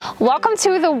Welcome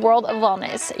to the World of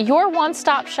Wellness, your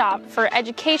one-stop shop for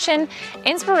education,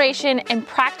 inspiration, and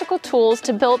practical tools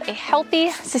to build a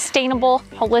healthy, sustainable,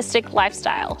 holistic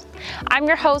lifestyle. I'm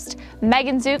your host,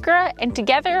 Megan Zucker, and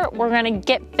together we're going to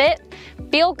get fit,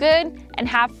 feel good, and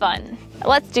have fun.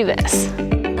 Let's do this.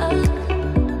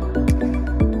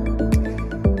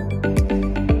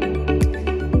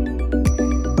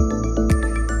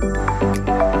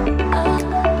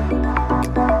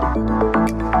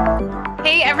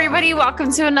 Hey everybody,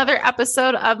 welcome to another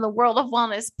episode of the World of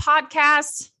Wellness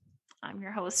podcast. I'm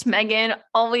your host, Megan,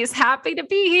 always happy to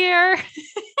be here.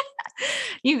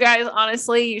 You guys,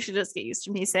 honestly, you should just get used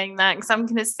to me saying that because I'm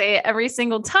going to say it every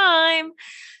single time.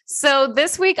 So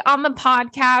this week on the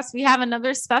podcast, we have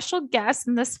another special guest,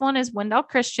 and this one is Wendell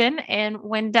Christian. And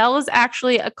Wendell is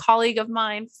actually a colleague of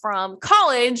mine from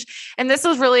college. And this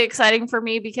was really exciting for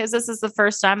me because this is the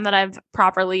first time that I've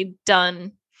properly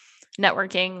done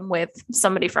networking with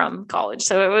somebody from college.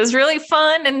 So it was really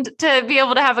fun. And to be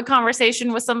able to have a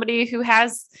conversation with somebody who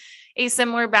has a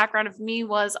similar background of me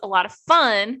was a lot of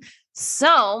fun.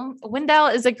 So Wendell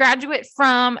is a graduate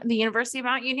from the University of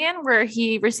Mount Union, where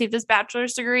he received his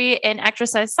bachelor's degree in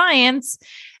exercise science.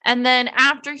 And then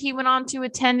after he went on to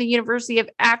attend the University of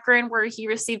Akron, where he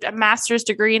received a master's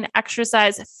degree in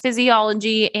exercise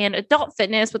physiology and adult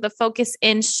fitness with a focus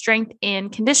in strength and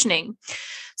conditioning.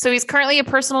 So he's currently a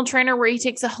personal trainer where he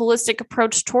takes a holistic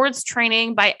approach towards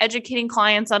training by educating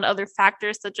clients on other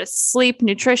factors such as sleep,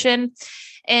 nutrition,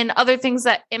 and other things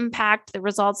that impact the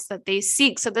results that they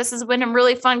seek. So this has been a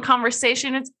really fun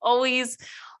conversation. It's always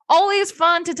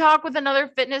fun to talk with another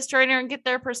fitness trainer and get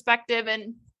their perspective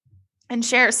and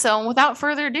share. So without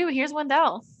further ado, here's Wendell.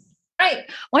 All right.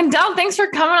 Wendell, thanks for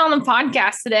coming on the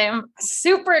podcast today. I'm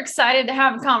super excited to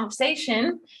have a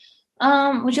conversation.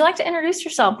 Would you like to introduce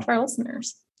yourself to our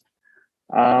listeners?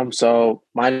 So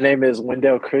my name is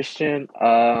Wendell Christian.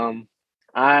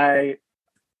 I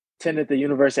attended the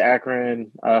University of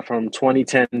Akron from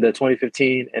 2010 to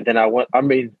 2015, and then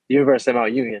the University of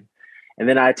Mount Union, and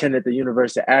then I attended the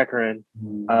University of Akron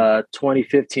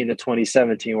 2015 to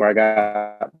 2017, where I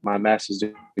got my master's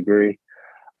degree.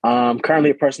 Currently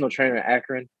a personal trainer in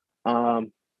Akron.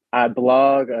 I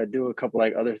blog, I do a couple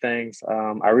other things.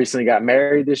 I recently got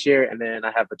married this year, and then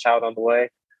I have a child on the way.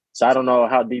 So I don't know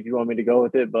how deep you want me to go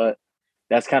with it, but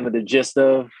that's kind of the gist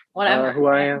of who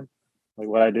I am,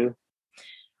 what I do.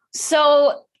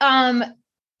 So I'm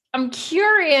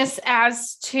curious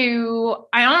as to,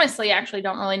 I honestly actually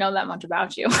don't really know that much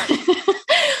about you,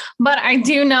 but I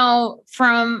do know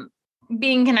from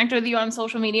being connected with you on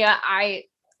social media, I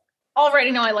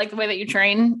already know I like the way that you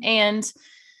train. And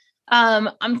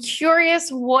I'm curious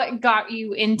what got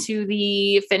you into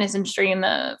the fitness industry in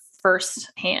the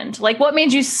first hand. Like, what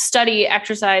made you study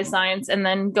exercise science and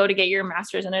then go to get your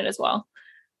master's in it as well?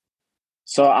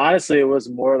 So honestly, it was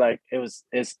more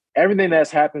it's everything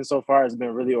that's happened so far has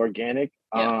been really organic.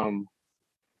 Yeah.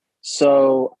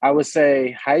 So I would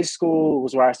say high school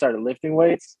was where I started lifting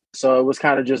weights. So it was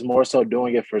kind of just more so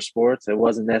doing it for sports. It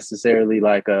wasn't necessarily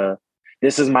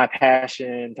this is my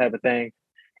passion type of thing.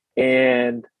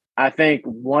 And I think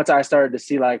once I started to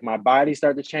see my body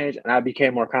start to change and I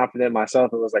became more confident in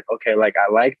myself, it was okay,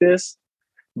 I like this.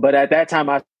 But at that time,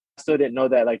 I still didn't know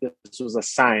that this was a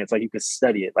science, you could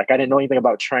study it. I didn't know anything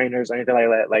about trainers or anything like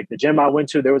that. The gym I went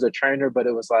to, there was a trainer, but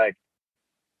it was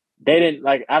they didn't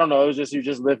I don't know. It was just, you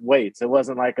just lift weights. It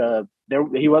wasn't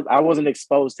I wasn't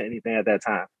exposed to anything at that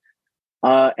time.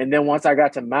 And then once I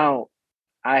got to Mount,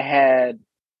 I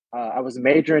was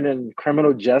majoring in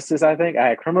criminal justice. I think I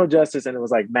had criminal justice and it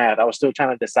was math. I was still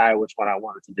trying to decide which one I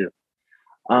wanted to do.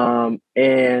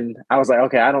 And I was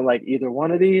okay, I don't like either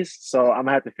one of these, so I'm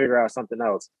gonna have to figure out something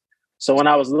else. So when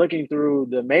I was looking through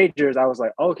the majors, I was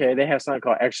okay, they have something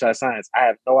called exercise science. I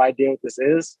have no idea what this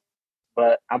is,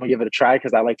 but I'm gonna give it a try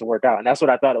because I like to work out. And that's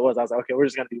what I thought it was. I was okay, we're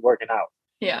just gonna be working out.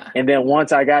 Yeah. And then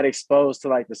once I got exposed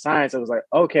to the science, I was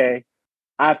okay,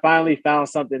 I finally found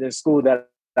something in school that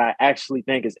I actually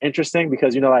think is interesting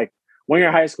because, when you're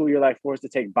in high school, you're forced to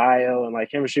take bio and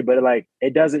chemistry, but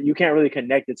it doesn't, you can't really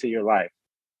connect it to your life.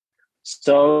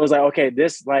 So it was okay,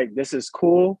 this is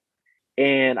cool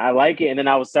and I like it. And then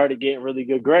I started getting really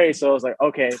good grades. So I was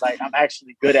okay, I'm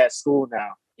actually good at school now.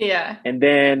 Yeah. And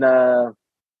then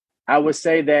I would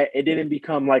say that it didn't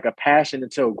become a passion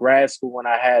until grad school when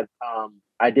I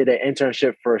did an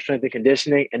internship for strength and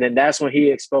conditioning. And then that's when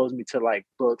he exposed me to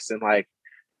books and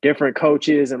different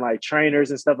coaches and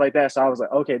trainers and stuff like that. So I was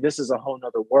okay, this is a whole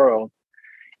nother world.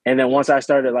 And then once I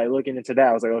started looking into that,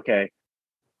 I was okay,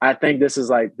 I think this is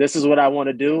what I want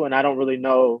to do. And I don't really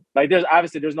know, like,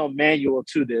 there's no manual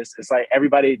to this. It's like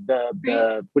everybody,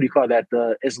 the what do you call that?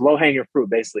 It's low hanging fruit,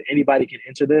 basically. Anybody can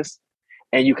enter this,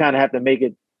 and you kind of have to make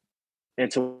it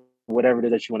into whatever it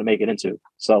is that you want to make it into.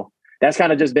 So that's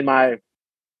kind of just been my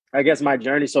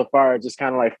journey so far, just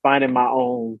kind of like finding my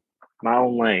own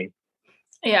lane.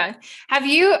 Yeah. Have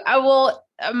you,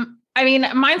 I mean,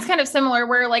 mine's kind of similar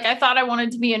where like, I thought I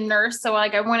wanted to be a nurse. So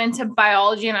like I went into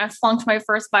biology and I flunked my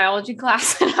first biology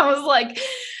class and I was like,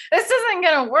 this isn't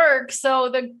going to work.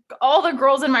 So all the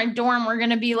girls in my dorm were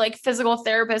going to be like physical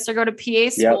therapists or go to PA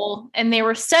school. Yep. And they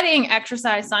were studying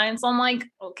exercise science. So I'm like,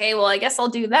 okay, well, I guess I'll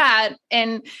do that.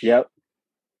 And yep.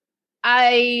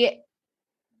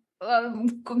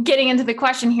 Getting into the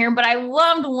question here, but I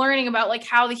loved learning about like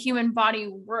how the human body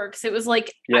works. It was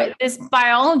like, this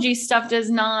biology stuff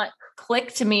does not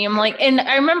click to me. I'm like, and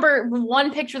I remember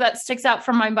one picture that sticks out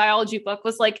from my biology book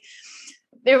was like,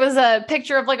 there was a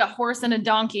picture of like a horse and a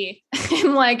donkey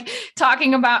and like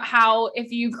talking about how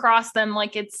if you cross them,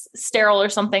 like it's sterile or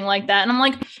something like that. And I'm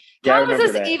like, how is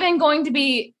this even going to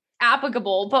be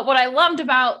applicable? But what I loved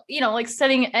about, like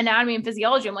studying anatomy and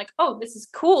physiology, I'm like, oh, this is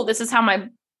cool. This is how my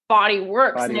body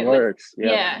works.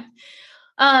 Yeah.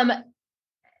 And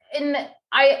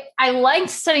I liked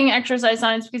studying exercise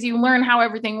science because you learn how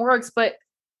everything works, but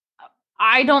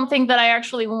I don't think that I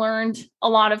actually learned a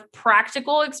lot of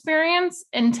practical experience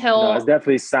until. No, it's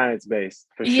definitely science-based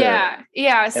for sure.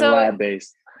 Yeah. So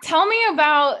lab-based. Tell me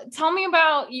about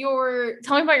your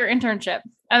internship.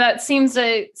 And that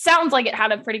sounds like it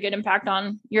had a pretty good impact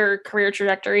on your career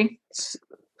trajectory.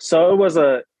 So it was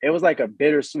like a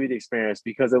bittersweet experience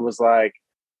because it was like,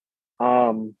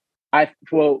 I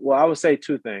would say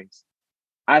two things.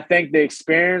 I think the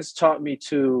experience taught me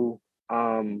to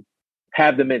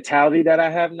have the mentality that I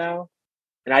have now.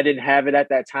 And I didn't have it at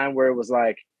that time where it was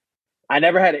like, I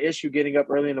never had an issue getting up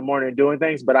early in the morning and doing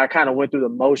things, but I kind of went through the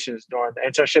motions during the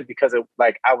internship because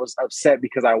I was upset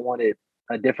because I wanted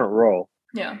a different role.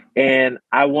 Yeah. And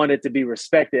I wanted to be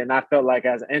respected. And I felt like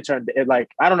as an intern,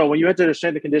 I don't know, when you enter the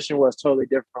strength and conditioning was totally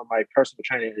different from like personal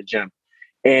training in the gym.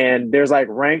 And there's like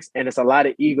ranks and it's a lot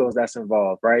of egos that's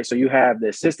involved, right? So you have the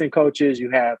assistant coaches, you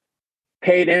have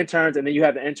paid interns, and then you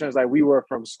have the interns like we were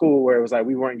from school where it was like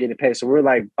we weren't getting paid. So we're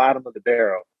like bottom of the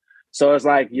barrel. So it's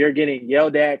like you're getting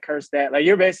yelled at, cursed at, like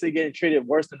you're basically getting treated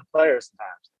worse than the players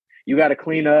sometimes. You got to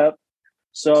clean up.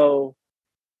 So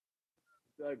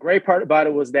the great part about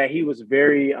it was that he was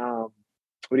very,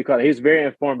 He was very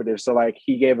informative. So like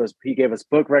he gave us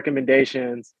book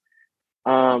recommendations.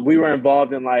 We were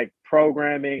involved in like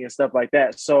programming and stuff like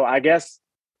that. So I guess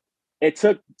it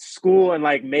took school and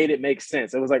like made it make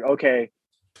sense. It was like, okay,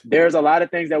 there's a lot of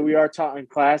things that we are taught in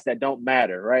class that don't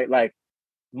matter, right? Like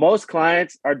most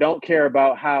clients don't care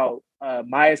about how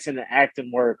myosin and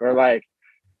actin work or like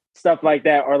stuff like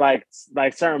that, or like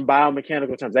certain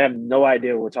biomechanical terms. They have no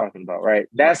idea what we're talking about, right?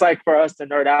 That's like for us to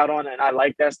nerd out on, and I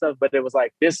like that stuff. But it was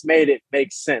like this made it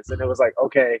make sense, and it was like,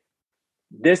 okay,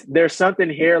 there's something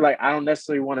here. Like I don't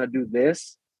necessarily want to do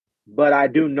this, but I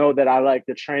do know that I like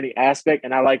the training aspect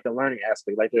and I like the learning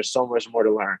aspect. Like there's so much more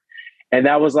to learn, and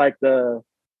that was the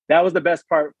best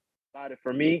part about it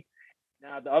for me.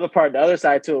 Now the other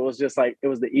side to it was just like it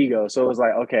was the ego. So it was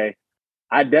like, okay,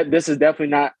 this is definitely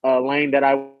not a lane that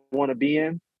I want to be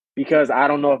in because I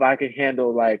don't know if I can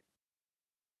handle like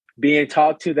being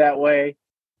talked to that way.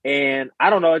 And I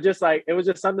don't know, it was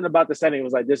just something about the setting. It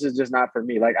was like, this is just not for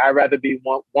me. Like I'd rather be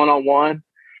one-on-one,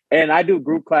 and I do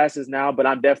group classes now, but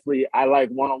I like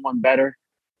one-on-one better.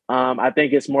 I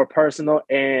think it's more personal,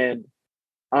 and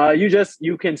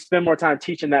you can spend more time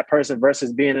teaching that person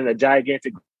versus being in a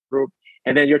gigantic group.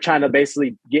 And then you're trying to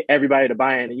basically get everybody to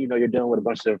buy in, and you're dealing with a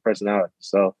bunch of different personalities.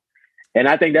 So, and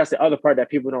I think that's the other part that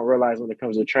people don't realize when it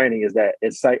comes to training is that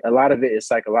it's like a lot of it is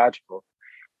psychological,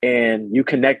 and you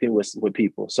connecting with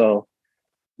people. So,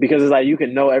 because it's like you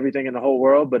can know everything in the whole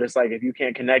world, but it's like if you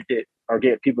can't connect it or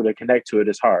get people to connect to it,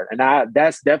 it's hard. And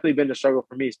that's definitely been the struggle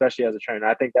for me, especially as a trainer.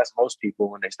 I think that's most people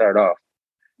when they start off.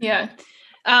 Yeah.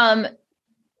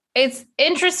 It's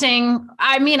interesting.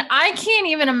 I mean, I can't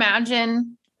even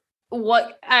imagine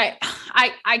what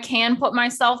I can put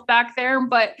myself back there,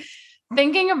 but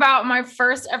thinking about my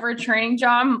first ever training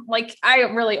job, like I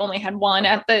really only had one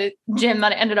at the gym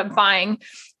that I ended up buying,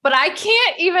 but I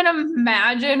can't even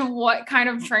imagine what kind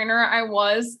of trainer I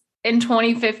was in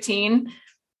 2015.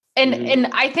 And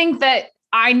I think that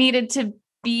I needed to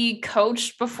be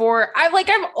coached before I've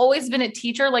always been a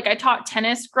teacher. Like I taught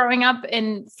tennis growing up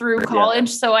and through college.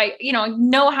 Yeah. So I,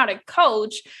 know how to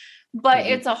coach, but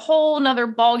it's a whole nother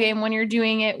ballgame when you're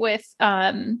doing it with,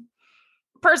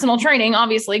 personal training,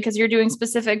 obviously, because you're doing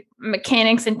specific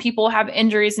mechanics and people have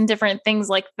injuries and different things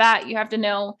like that. You have to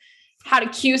know how to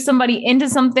cue somebody into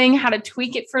something, how to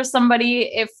tweak it for somebody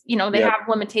if, you know, they have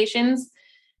limitations.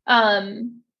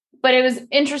 But it was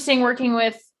interesting working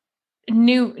with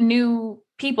new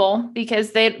people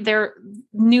because they're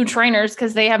new trainers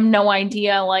because they have no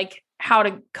idea like how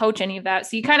to coach any of that.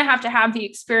 So you kind of have to have the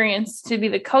experience to be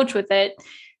the coach with it.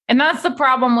 And that's the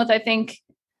problem with,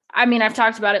 I've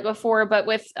talked about it before, but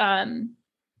with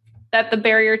that the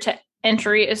barrier to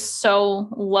entry is so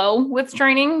low with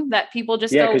training that people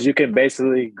just because you can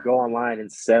basically go online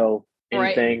and sell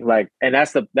anything. Right.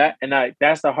 That's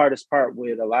the hardest part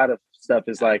with a lot of stuff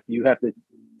is like you have to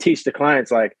teach the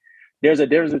clients like there's a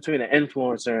difference between an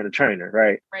influencer and a trainer,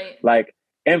 right? Right. Like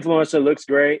influencer looks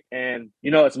great and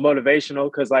it's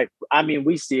motivational because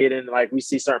we see it and like we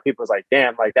see certain people, it's like,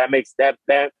 damn, like that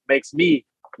makes me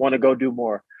want to go do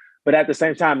more. But at the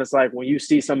same time, it's like when you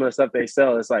see some of the stuff they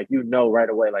sell, it's like, right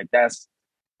away, like that's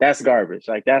garbage.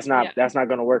 Like that's not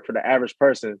going to work for the average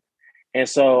person. And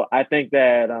so I think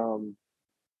that,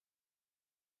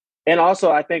 and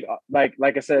also I think like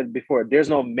I said before, there's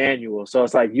no manual. So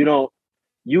it's like,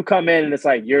 you come in and it's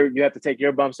like, you have to take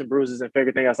your bumps and bruises and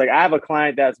figure things out. Like I have a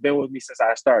client that's been with me since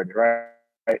I started.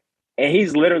 Right. And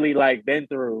he's literally like been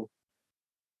through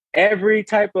every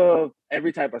type of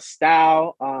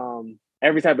style,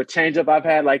 every type of change up I've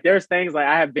had. Like there's things like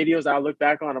I have videos I look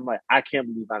back on. I'm like, I can't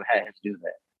believe I had to do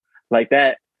that. Like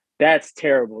that's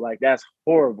terrible. Like that's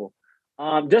horrible.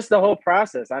 Just the whole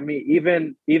process. I mean,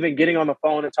 even getting on the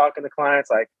phone and talking to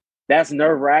clients, like that's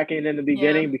nerve-wracking in the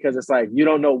beginning because it's like, you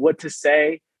don't know what to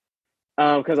say.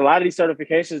 Because a lot of these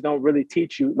certifications don't really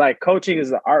teach you, like coaching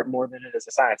is an art more than it is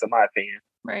a science, in my opinion.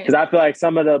 Right. Because I feel like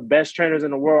some of the best trainers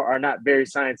in the world are not very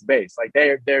science-based. Like they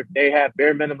have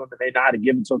bare minimum and they know how to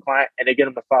give them to a client and they get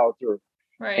them to follow through.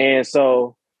 Right. And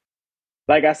so,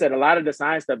 like I said, a lot of the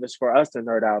science stuff is for us to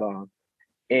nerd out on.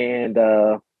 And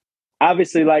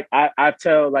obviously, like I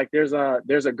tell, like there's a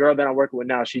girl that I'm working with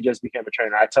now. She just became a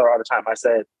trainer. I tell her all the time. I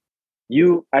said,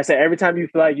 every time you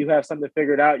feel like you have something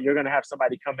figured out, you're going to have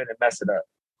somebody come in and mess it up.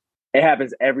 It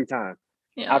happens every time.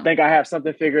 Yeah. I think I have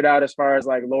something figured out as far as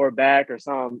like lower back or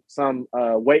some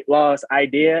weight loss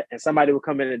idea, and somebody will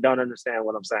come in and don't understand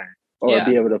what I'm saying or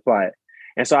be able to apply it.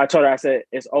 And so I told her, I said,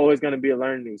 it's always going to be a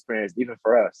learning experience, even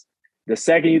for us. The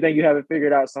second you think you have it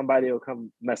figured out, somebody will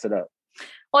come mess it up.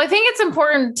 Well, I think it's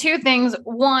important, two things.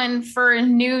 One, for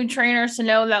new trainers to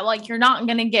know that like you're not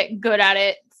going to get good at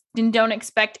it and don't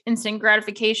expect instant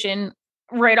gratification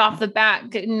right off the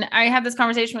bat. And I had this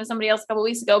conversation with somebody else a couple of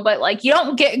weeks ago, but like you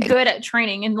don't get good at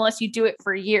training unless you do it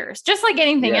for years, just like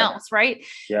anything else, right?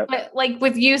 Yep. But like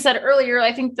with you said earlier,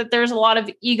 I think that there's a lot of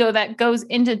ego that goes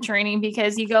into training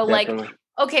because you go Definitely. like,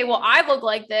 okay, well, I look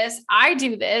like this, I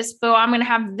do this, but I'm going to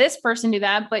have this person do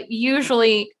that. But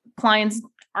usually clients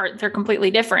they're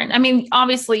completely different. I mean,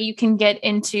 obviously you can get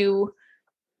into,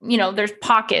 there's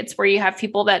pockets where you have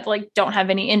people that like don't have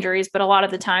any injuries, but a lot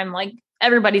of the time, like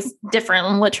everybody's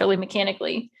different, literally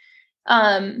mechanically.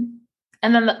 And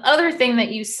then the other thing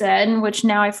that you said, which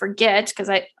now I forget because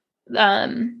I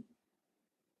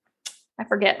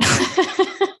forget.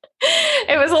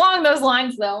 It was along those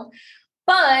lines though.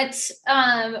 But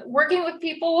working with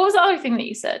people, what was the other thing that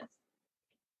you said?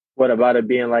 What about it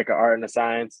being like an art and a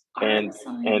science and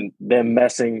them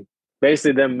messing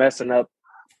up?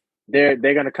 They're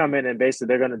going to come in and basically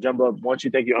they're going to jump up once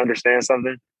you think you understand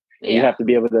something. And you have to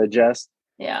be able to adjust.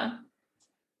 Yeah.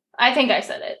 I think I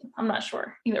said it. I'm not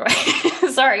sure either way.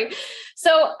 Sorry.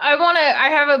 So I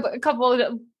have a couple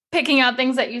of picking out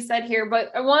things that you said here, but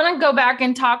I want to go back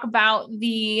and talk about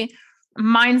the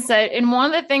mindset. And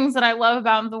one of the things that I love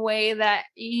about the way that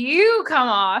you come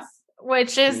off,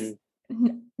 which is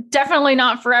definitely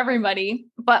not for everybody,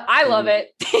 but I love it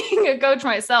being a coach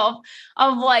myself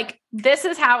of like, this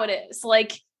is how it is.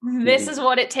 Like, this is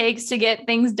what it takes to get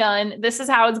things done. This is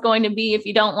how it's going to be. If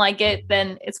you don't like it,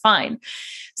 then it's fine.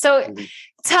 So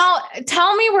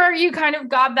tell me where you kind of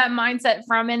got that mindset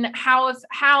from and how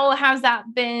has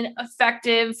that been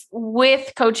effective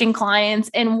with coaching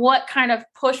clients and what kind of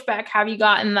pushback have you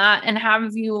gotten that and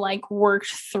have you like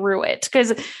worked through it?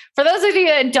 Because for those of you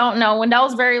that don't know,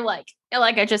 Wendell's very like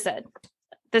I just said,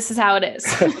 this is how it is.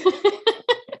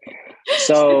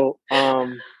 So,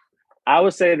 I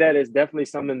would say that is definitely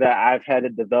something that I've had to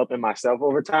develop in myself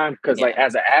over time. Cause like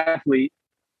as an athlete,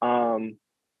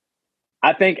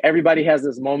 I think everybody has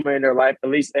this moment in their life, at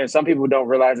least, and some people don't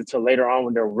realize it till later on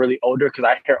when they're really older. Cause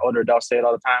I hear older adults say it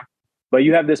all the time, but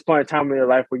you have this point in time in your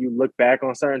life where you look back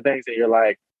on certain things and you're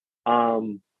like,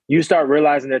 you start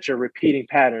realizing that you're repeating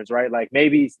patterns, right? Like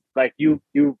maybe like you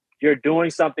you're doing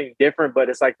something different, but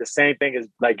it's like the same thing as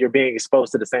like you're being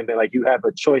exposed to the same thing. Like you have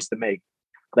a choice to make.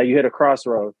 Like you hit a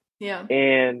crossroad. Yeah.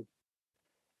 And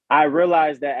I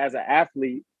realized that as an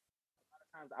athlete,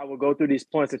 sometimes I would go through these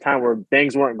points of time where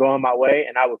things weren't going my way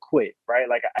and I would quit, right?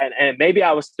 Like, and maybe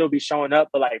I would still be showing up,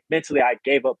 but like mentally I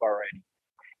gave up already.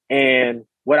 And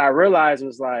what I realized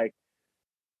was like,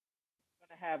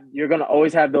 you're gonna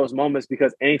always have those moments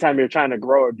because anytime you're trying to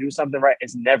grow or do something right,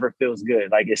 it never feels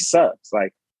good. Like it sucks.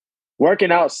 Like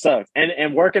working out sucks.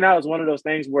 And working out is one of those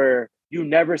things where you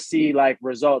never see like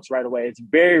results right away. It's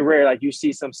very rare like you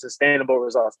see some sustainable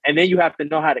results. And then you have to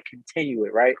know how to continue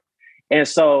it, right? And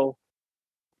so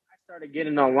I started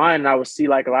getting online and I would see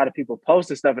like a lot of people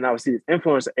posting stuff and I would see this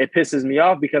influence. It pisses me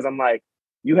off because I'm like,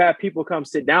 you have people come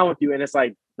sit down with you and it's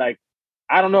like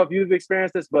I don't know if you've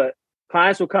experienced this, but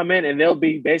clients will come in and they'll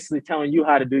be basically telling you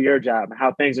how to do your job and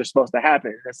how things are supposed to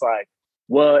happen. And it's like,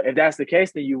 well, if that's the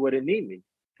case, then you wouldn't need me.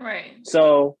 Right.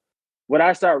 So what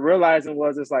I started realizing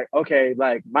was it's like, okay,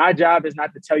 like my job is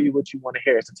not to tell you what you want to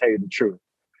hear, it's to tell you the truth.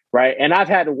 Right. And I've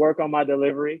had to work on my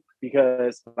delivery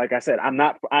because like I said,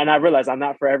 I realize I'm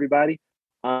not for everybody.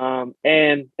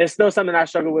 And it's still something I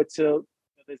struggle with till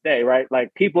this day, right?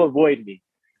 Like people avoid me.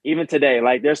 Even today,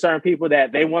 like there's certain people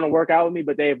that they want to work out with me,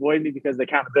 but they avoid me because of the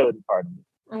accountability part of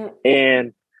it.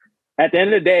 And at the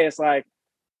end of the day, it's like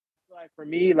for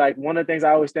me, like one of the things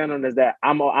I always stand on is that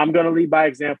I'm going to lead by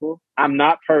example. I'm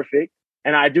not perfect.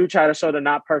 And I do try to show the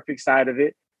not perfect side of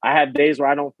it. I have days where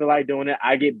I don't feel like doing it.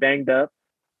 I get banged up.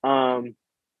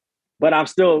 But I'm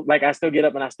still like, I still get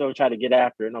up and I still try to get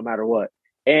after it no matter what.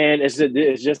 And it's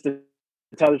just to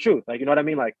tell the truth. Like, you know what I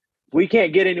mean? Like, we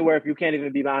can't get anywhere if you can't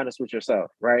even be honest with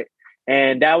yourself, right?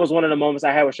 And that was one of the moments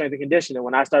I had with strength and conditioning.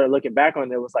 When I started looking back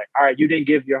on it, it was like, all right, you didn't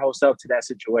give your whole self to that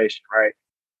situation, right?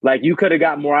 Like you could have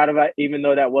got more out of it, even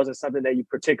though that wasn't something that you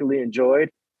particularly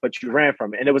enjoyed, but you ran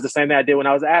from it. And it was the same thing I did when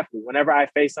I was an athlete. Whenever I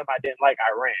faced something I didn't like,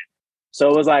 I ran. So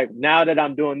it was like, now that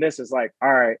I'm doing this, it's like,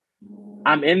 all right,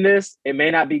 I'm in this. It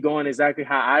may not be going exactly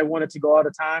how I want it to go all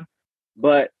the time,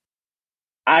 but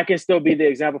I can still be the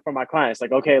example for my clients.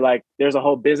 Like, okay, like there's a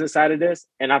whole business side of this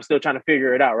and I'm still trying to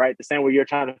figure it out, right? The same way you're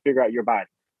trying to figure out your body.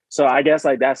 So I guess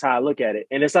like that's how I look at it.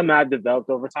 And it's something I've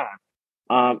developed over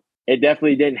time. It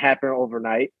definitely didn't happen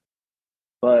overnight,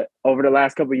 but over the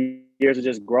last couple of years of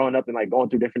just growing up and like going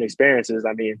through different experiences,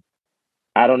 I mean,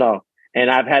 I don't know. And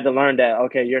I've had to learn that,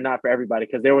 okay, you're not for everybody.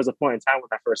 Because there was a point in time when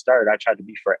I first started, I tried to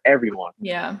be for everyone.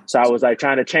 Yeah. So I was like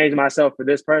trying to change myself for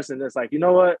this person. It's like, you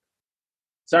know what?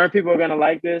 Certain people are going to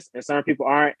like this and certain people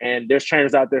aren't. And there's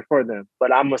trainers out there for them.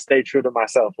 But I'm going to stay true to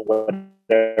myself for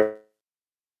whatever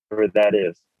that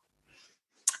is.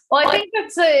 Well, I think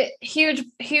that's a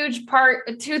huge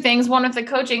part. Two things. One of the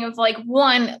coaching of like,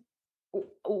 one,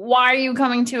 why are you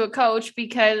coming to a coach?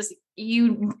 Because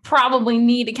you probably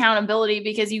need accountability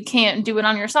because you can't do it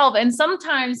on yourself. And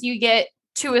sometimes you get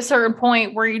to a certain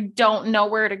point where you don't know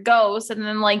where to go. So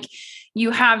then like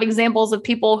you have examples of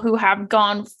people who have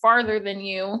gone farther than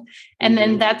you. And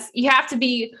then you have to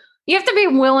be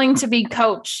willing to be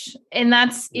coached and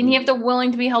you have to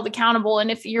willing to be held accountable. And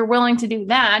if you're willing to do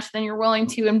that, then you're willing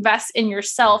to invest in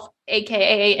yourself,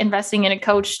 AKA investing in a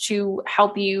coach to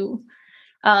help you,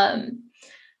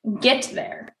 get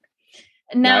there.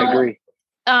 Now, I agree.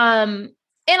 And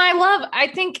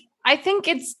I think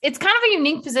it's kind of a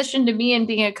unique position to be in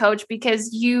being a coach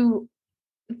because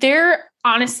there's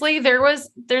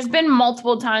been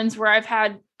multiple times where I've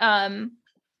had,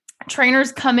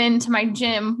 trainers come into my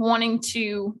gym wanting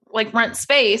to like rent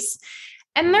space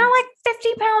and they're like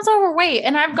 50 pounds overweight.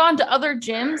 And I've gone to other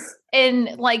gyms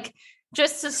and like,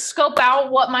 just to scope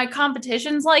out what my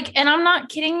competition's like. And I'm not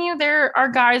kidding you. There are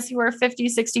guys who are 50,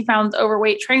 60 pounds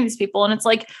overweight training these people. And it's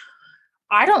like,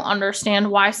 I don't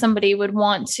understand why somebody would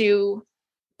want to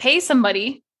pay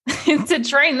somebody to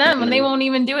train them and they won't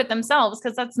even do it themselves.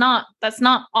 Cause that's not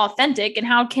authentic. And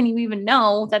how can you even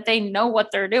know that they know what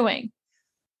they're doing?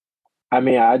 I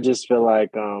mean, I just feel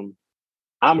like,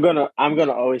 I'm going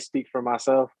to always speak for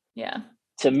myself. Yeah.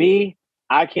 To me,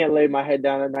 I can't lay my head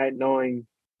down at night knowing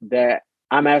that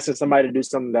I'm asking somebody to do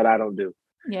something that I don't do.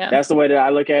 Yeah. That's the way that I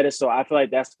look at it. So I feel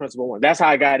like that's principle one. That's how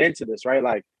I got into this, right?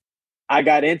 Like I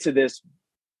got into this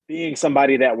being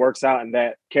somebody that works out and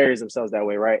that carries themselves that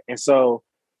way, right? And so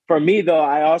for me, though,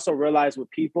 I also realize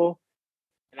with people,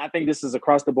 and I think this is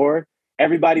across the board,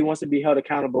 everybody wants to be held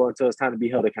accountable until it's time to be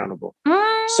held accountable.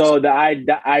 So the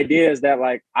idea is that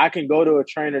like I can go to a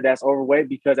trainer that's overweight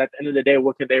because at the end of the day,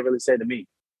 what can they really say to me?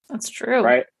 That's true.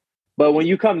 Right. But when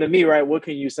you come to me, right, what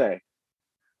can you say?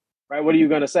 Right? What are you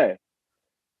going to say?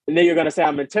 And then you're going to say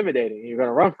I'm intimidating and you're going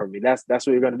to run from me. That's what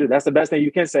you're going to do. That's the best thing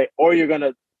you can say. Or you're going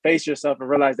to face yourself and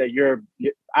realize that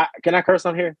can I curse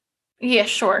on here? Yeah,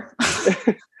 sure.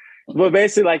 But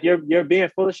basically, like you're being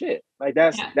full of shit. Like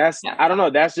that's I don't know.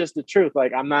 That's just the truth.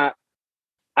 Like I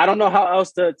don't know how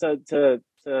else to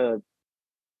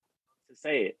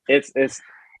say it.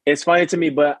 It's funny to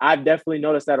me, but I've definitely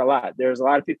noticed that a lot. There's a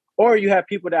lot of people, or you have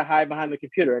people that hide behind the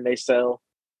computer and they sell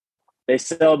a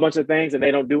bunch of things and they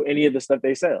don't do any of the stuff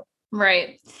they sell.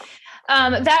 Right.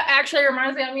 That actually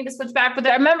reminds me, I need to switch back, but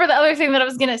I remember the other thing that I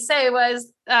was going to say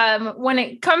was, when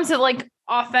it comes to like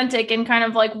authentic and kind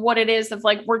of like what it is of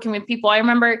like working with people, I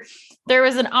remember there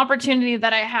was an opportunity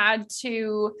that I had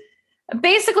to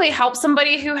basically help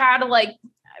somebody who had like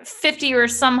 50 or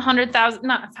some 100,000,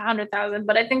 not 100,000,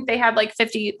 but I think they had like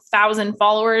 50,000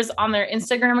 followers on their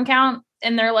Instagram account.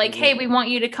 And they're like, hey, we want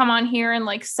you to come on here and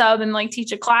like sub and like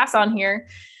teach a class on here.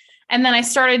 And then I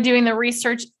started doing the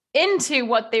research into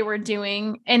what they were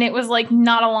doing. And it was like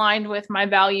not aligned with my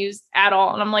values at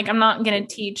all. And I'm like, I'm not going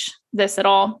to teach this at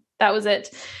all. That was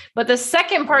it. But the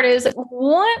second part is,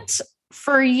 what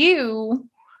for you,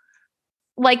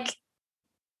 like,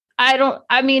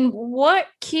 what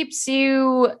keeps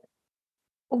you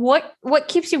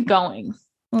going?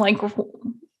 Like, you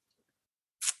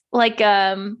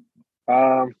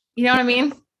know what I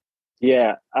mean?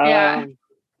 Yeah. Yeah.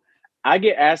 I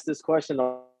get asked this question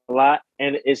a lot,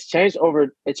 and it changed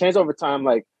over time.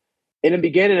 Like in the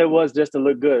beginning, it was just to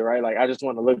look good, right? Like I just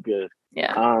want to look good.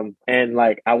 Yeah. And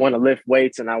like I want to lift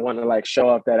weights and I want to like show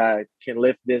off that I can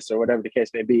lift this or whatever the case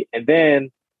may be. And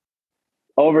then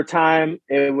over time,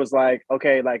 it was like,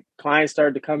 okay, like clients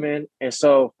started to come in. And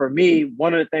so for me,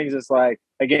 one of the things is like,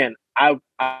 again, I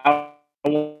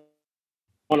want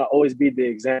to always be the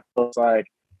example. It's like,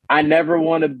 I never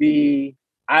want to be,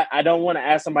 I don't want to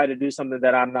ask somebody to do something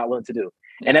that I'm not willing to do.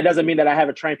 Yeah. And that doesn't mean that I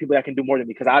haven't trained people that can do more than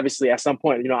me. Because obviously at some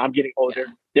point, I'm getting older.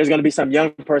 Yeah. There's going to be some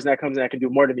young person that comes in that can do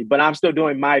more than me, but I'm still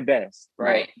doing my best.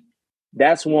 Right.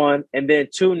 That's one. And then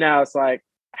two, now it's like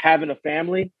having a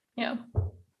family. Yeah.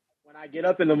 When I get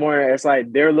up in the morning, it's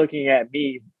like they're looking at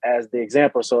me as the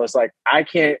example. So it's like I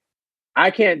can't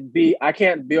be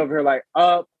over here like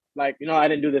up, like I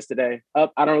didn't do this today.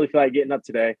 Up, I don't really feel like getting up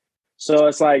today. So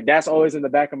it's like that's always in the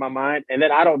back of my mind. And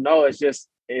then I don't know. It's just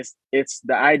it's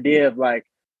the idea of like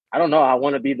I don't know. I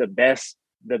want to be the best.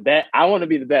 I want to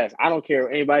be the best. I don't care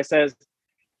what anybody says.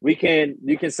 You can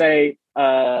say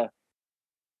gotta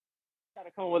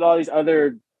come with all these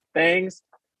other things.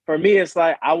 For me, it's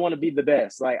like, I want to be the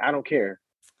best. Like, I don't care.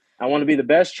 I want to be the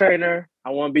best trainer.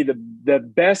 I want to be the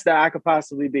best that I could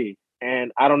possibly be.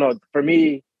 And I don't know. For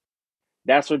me,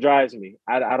 that's what drives me.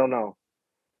 I don't know.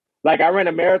 Like, I ran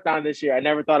a marathon this year. I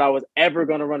never thought I was ever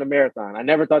going to run a marathon. I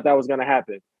never thought that was going to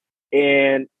happen.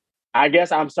 And I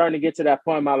guess I'm starting to get to that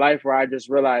point in my life where I just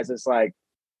realize it's like,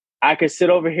 I could sit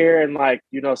over here and like,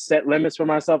 set limits for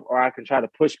myself, or I can try to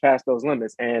push past those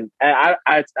limits. And I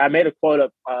made a quote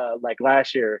up like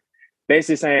last year,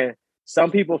 basically saying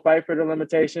some people fight for their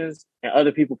limitations and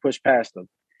other people push past them.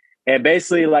 And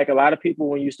basically, like a lot of people,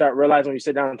 when you start realizing, when you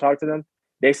sit down and talk to them,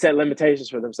 they set limitations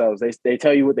for themselves. They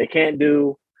tell you what they can't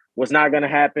do, what's not going to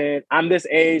happen. I'm this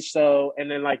age, so, and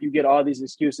then like you get all these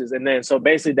excuses. And then, so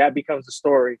basically that becomes the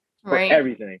story for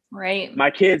everything. Right.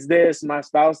 My kids this, my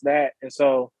spouse that. And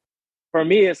so, for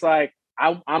me, it's like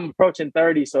I'm approaching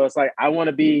 30, so it's like I want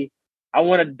to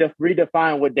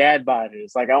redefine what dad bod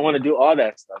is. Like I want to do all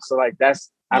that stuff. So like that's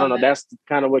I don't know. That's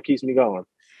kind of what keeps me going.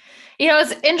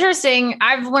 It's interesting.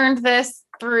 I've learned this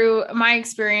through my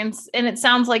experience, and it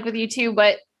sounds like with you too.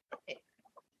 But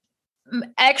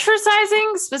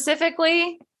exercising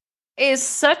specifically is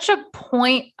such a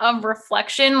point of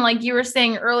reflection. Like you were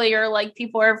saying earlier, like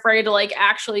people are afraid to like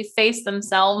actually face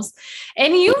themselves,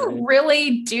 and you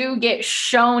really do get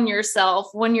shown yourself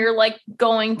when you're like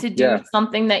going to do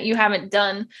something that you haven't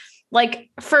done. Like,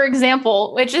 for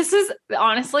example, which this is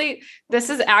actually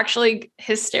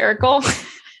hysterical.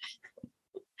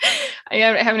 I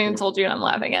haven't even told you and I'm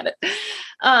laughing at it.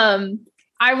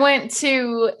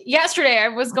 Yesterday I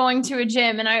was going to a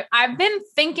gym, and I've been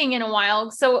thinking in a while.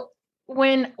 So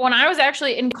when I was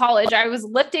actually in college, I was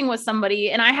lifting with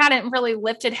somebody, and I hadn't really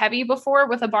lifted heavy before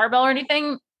with a barbell or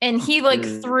anything. And he like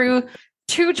threw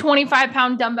 2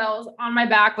 25-pound dumbbells on my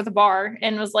back with a bar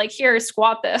and was like, here,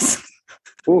 squat this.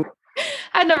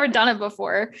 I'd never done it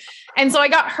before. And so I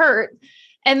got hurt.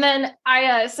 And then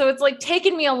so it's like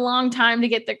taken me a long time to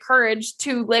get the courage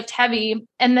to lift heavy.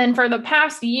 And then for the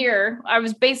past year, I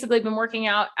was basically been working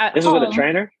out at This home. Was with a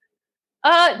trainer?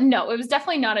 No, it was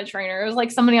definitely not a trainer. It was like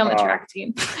somebody on the track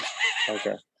team.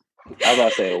 Okay. I was about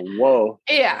to say, whoa.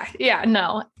 Yeah,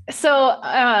 no. So,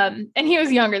 and he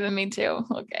was younger than me too.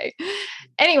 Okay.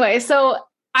 Anyway, so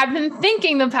I've been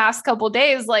thinking the past couple of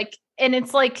days, like, and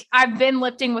it's like, I've been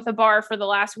lifting with a bar for the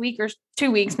last week or 2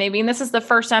 weeks, maybe. And this is the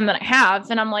first time that I have.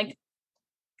 And I'm like,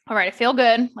 all right, I feel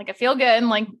good. Like, I feel good.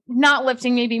 Like, not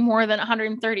lifting maybe more than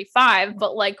 135,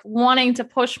 but like wanting to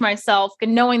push myself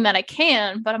and knowing that I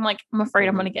can, but I'm like, I'm afraid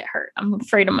I'm going to get hurt. I'm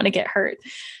afraid I'm going to get hurt.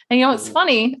 And you know, it's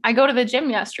funny. I go to the gym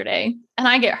yesterday and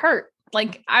I get hurt.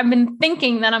 Like, I've been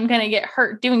thinking that I'm going to get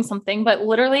hurt doing something, but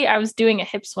literally I was doing a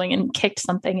hip swing and kicked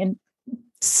something and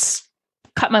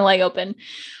cut my leg open.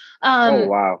 Oh,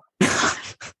 wow.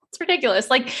 It's ridiculous.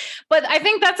 Like, but I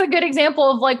think that's a good example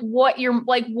of like what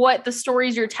the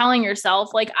stories you're telling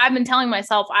yourself. Like, I've been telling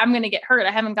myself I'm going to get hurt.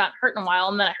 I haven't gotten hurt in a while.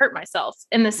 And then I hurt myself.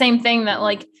 And the same thing that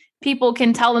like people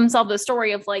can tell themselves the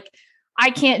story of like,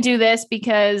 I can't do this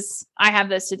because I have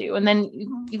this to do. And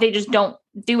then they just don't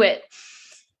do it.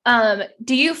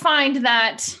 Do you find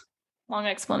that long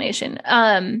explanation?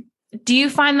 Do you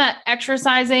find that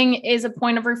exercising is a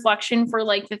point of reflection for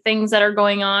like the things that are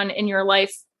going on in your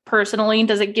life personally?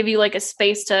 Does it give you like a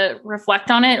space to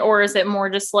reflect on it? Or is it more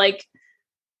just like,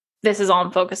 this is all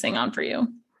I'm focusing on for you?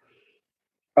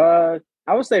 I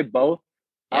would say both.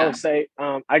 Yeah. I would say,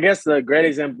 I guess the great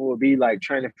example would be like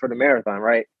training for the marathon,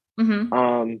 right?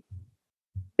 Mm-hmm.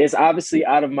 It's obviously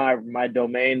out of my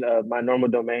domain, my normal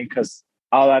domain, because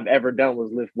all I've ever done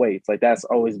was lift weights. Like, that's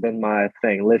always been my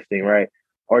thing, lifting, right?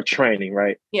 Or training,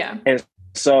 right? Yeah. And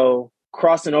so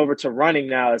crossing over to running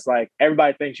now, it's like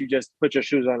everybody thinks you just put your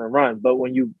shoes on and run. But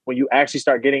when you actually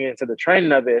start getting into the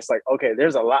training of it, it's like, okay,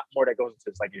 there's a lot more that goes into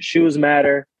this. Like, your shoes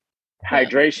matter,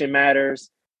 hydration matters,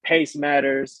 pace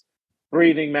matters,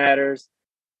 breathing matters,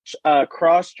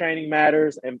 cross training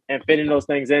matters, and fitting those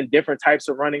things in. Different types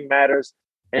of running matters.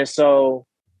 And so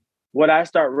what I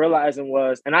started realizing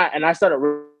was, and I started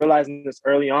realizing this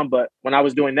early on, but when I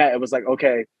was doing that, it was like,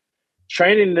 okay,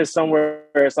 training is somewhere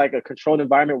where it's like a controlled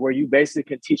environment where you basically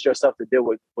can teach yourself to deal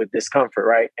with discomfort,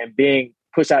 right? And being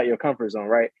pushed out of your comfort zone,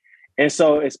 right? And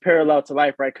so it's parallel to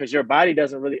life, right? Because your body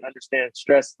doesn't really understand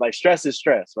stress. Like, stress is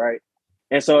stress, right?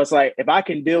 And so it's like, if I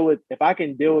can deal with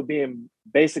being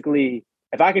basically,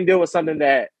 if I can deal with something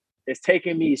that is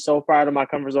taking me so far out of my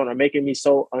comfort zone or making me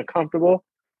so uncomfortable,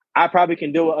 I probably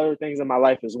can deal with other things in my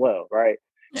life as well, right?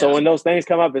 Yeah. So when those things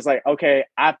come up, it's like, okay,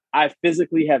 I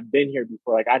physically have been here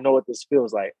before. Like, I know what this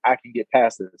feels like. I can get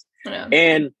past this. Yeah.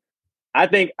 And I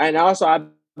think, and also I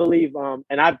believe,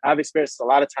 and I've experienced a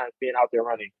lot of times being out there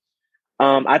running.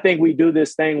 I think we do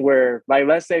this thing where, like,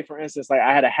 let's say for instance, like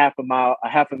I had a half a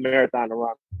marathon to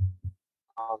run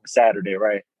on Saturday,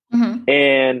 right? Mm-hmm.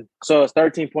 And so it's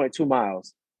 13.2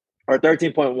 miles or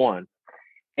 13.1.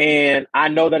 And I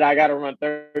know that I got to run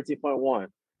 13.1.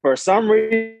 For some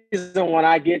reason, when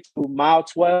I get to mile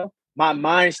 12, my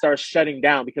mind starts shutting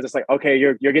down because it's like, okay,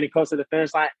 you're getting close to the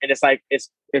finish line. And it's like,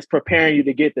 it's preparing you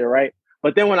to get there, right?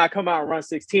 But then when I come out and run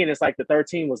 16, it's like the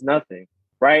 13 was nothing,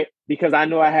 right? Because I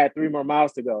knew I had 3 more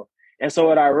miles to go. And so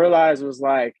what I realized was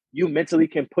like, you mentally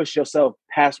can push yourself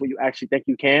past what you actually think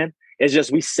you can. It's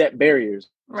just we set barriers,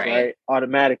 right?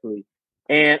 Automatically.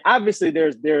 And obviously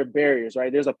there are barriers,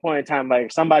 right? There's a point in time, like,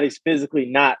 if somebody's physically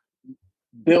not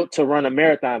built to run a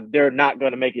marathon, they're not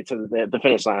going to make it to the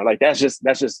finish line. Like, that's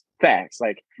just facts.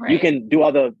 Like, you can do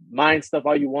all the mind stuff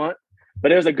all you want, but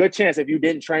there's a good chance if you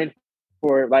didn't train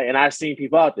for it, like, and I've seen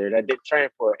people out there that didn't train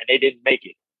for it and they didn't make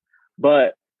it.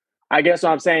 But I guess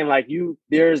what I'm saying, like,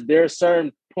 there's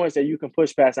certain points that you can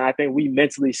push past, and I think we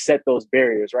mentally set those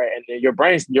barriers, right? And your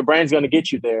brain's going to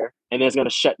get you there, and it's going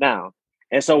to shut down.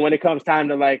 And so when it comes time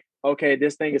to, like, okay,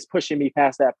 this thing is pushing me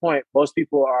past that point, most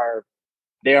people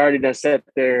they already done set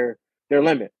their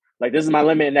limit. Like, this is my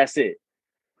limit and that's it.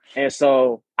 And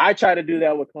so I try to do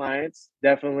that with clients,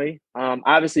 definitely.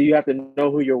 Obviously, you have to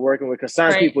know who you're working with, because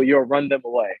some people, you'll run them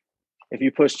away if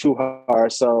you push too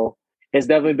hard. So it's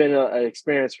definitely been an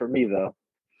experience for me, though.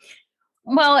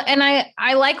 Well, and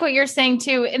I like what you're saying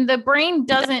too. And the brain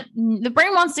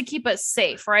wants to keep us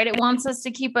safe, right? It wants us to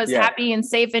keep us happy and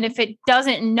safe. And if it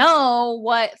doesn't know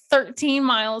what 13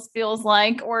 miles feels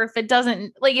like, or if it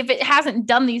doesn't, like, if it hasn't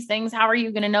done these things, how are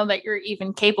you going to know that you're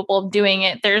even capable of doing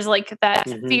it? There's like that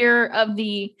fear of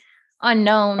the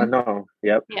unknown.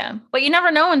 Yep. Yeah. But you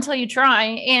never know until you try.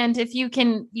 And if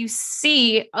you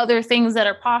see other things that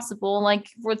are possible, like,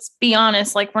 let's be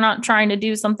honest, like, we're not trying to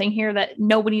do something here that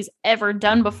nobody's ever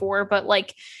done before, but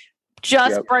like,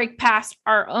 just break past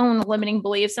our own limiting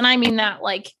beliefs. And I mean that,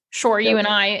 like, sure, you and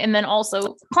I, and then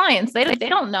also clients, they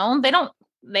don't know.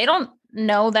 They don't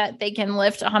know that they can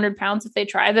lift 100 pounds if they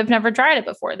try. They've never tried it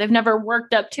before. They've never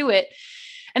worked up to it.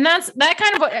 And that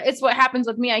kind of it's what happens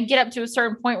with me. I get up to a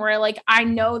certain point where I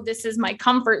know this is my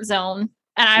comfort zone,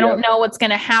 and I don't know what's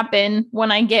going to happen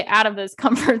when I get out of this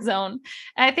comfort zone.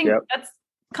 And I think that's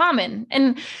common.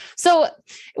 And so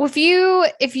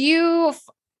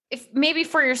if maybe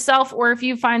for yourself, or if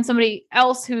you find somebody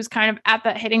else who's kind of at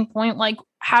that hitting point, like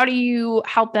how do you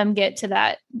help them get to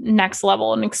that next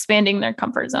level and expanding their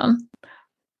comfort zone?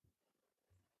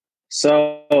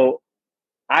 So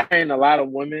I train a lot of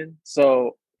women.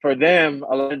 So for them,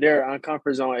 a lot of their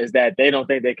uncomfort zone is that they don't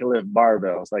think they can lift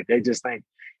barbells. Like they just think,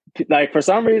 like for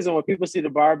some reason, when people see the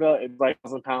barbell, it's like a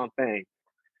 1,000-pound thing.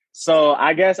 So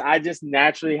I guess I just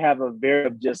naturally have a very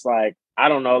just like, I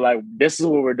don't know, like this is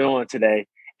what we're doing today.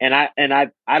 And I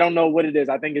don't know what it is.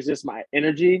 I think it's just my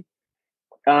energy.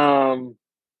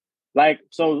 Like,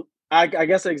 so I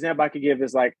guess an example I could give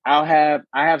is like, I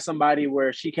have somebody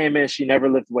where she came in, she never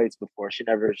lifted weights before. She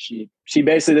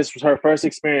basically, this was her first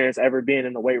experience ever being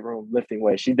in the weight room lifting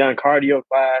weights. She'd done cardio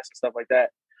class and stuff like that.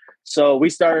 So we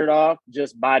started off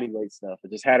just body weight stuff. I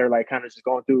just had her like kind of just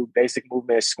going through basic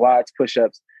movements, squats,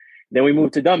 push-ups. Then we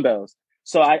moved to dumbbells.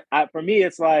 So I for me,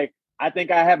 it's like, I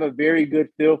think I have a very good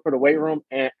feel for the weight room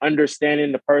and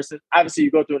understanding the person. Obviously,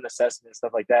 you go through an assessment and stuff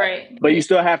like that, right, but you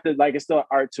still have to, like, it's still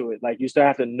art to it. Like, you still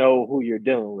have to know who you're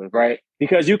dealing with, right?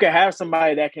 Because you can have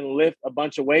somebody that can lift a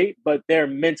bunch of weight, but they're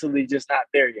mentally just not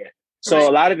there yet. So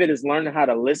a lot of it is learning how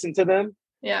to listen to them,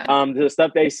 to the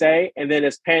stuff they say, and then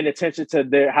it's paying attention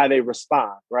to how they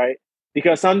respond, right?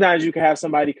 Because sometimes you can have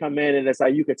somebody come in and it's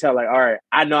like, you can tell like, all right,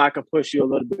 I know I can push you a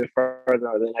little bit further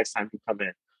the next time you come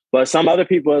in. But some other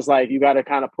people, it's like, you got to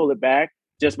kind of pull it back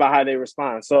just by how they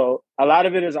respond. So a lot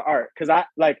of it is art. Cause I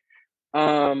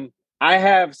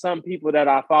have some people that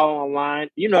I follow online,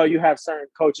 you know, you have certain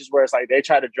coaches where it's like, they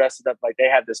try to dress it up like they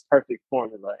have this perfect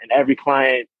formula and every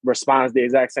client responds the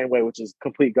exact same way, which is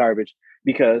complete garbage.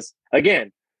 Because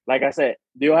again, like I said,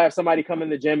 you'll have somebody come in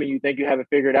the gym and you think you have it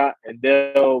figured out and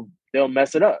they'll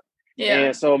mess it up. Yeah.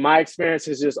 And so my experience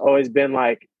has just always been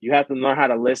like, you have to learn how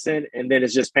to listen, and then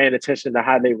it's just paying attention to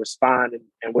how they respond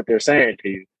and what they're saying to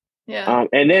you. Yeah.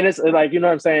 And then it's like, you know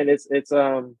what I'm saying? It's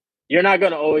you're not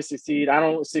going to always succeed. I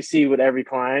don't succeed with every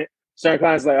client. Certain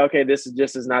clients like, okay, this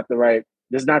is not the right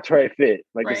fit.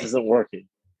 Like this isn't working.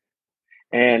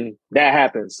 And that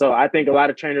happens. So I think a lot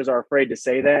of trainers are afraid to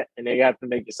say that, and they have to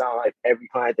make it sound like every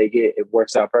client they get, it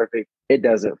works out perfect. It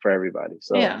doesn't for everybody.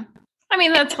 So yeah. I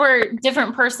mean, that's where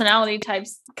different personality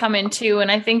types come in too.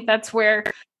 And I think that's where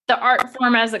the art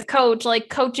form as a coach, like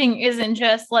coaching isn't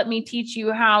just let me teach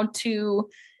you how to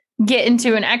get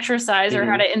into an exercise or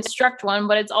how to instruct one,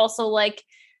 but it's also like,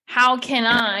 how do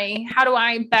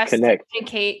I best connect?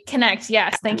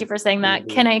 Yes. Thank you for saying that.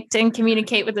 Connect and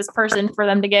communicate with this person for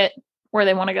them to get where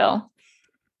they want to go.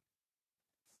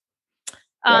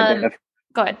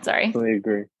 Go ahead. Sorry. I definitely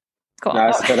agree. Cool.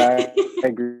 No, I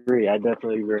agree. I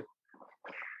definitely agree.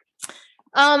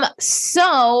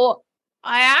 So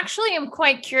I actually am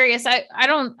quite curious. I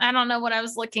don't know what I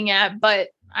was looking at, but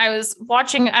I was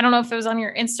watching, I don't know if it was on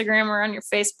your Instagram or on your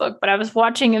Facebook, but I was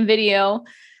watching a video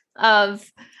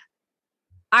of,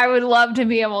 I would love to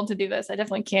be able to do this. I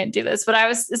definitely can't do this, but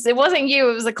it wasn't you.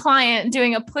 It was a client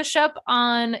doing a push-up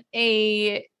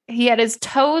he had his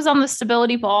toes on the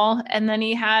stability ball, and then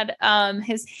he had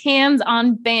his hands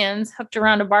on bands hooked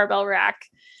around a barbell rack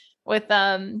with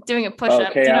doing a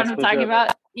push-up. Do you know what I'm talking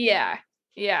about? Yeah.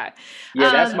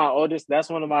 That's my oldest. That's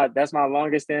my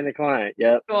longest standing client.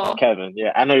 Yep. Cool. Kevin.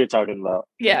 Yeah, I know you're talking about.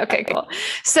 Yeah. Okay. Cool.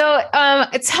 So,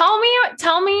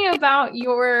 tell me about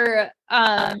your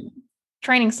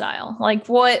training style. Like,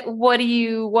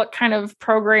 what kind of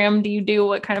program do you do?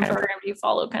 What kind of program do you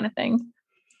follow? Kind of thing.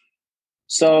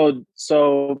 So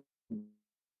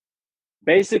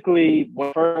basically,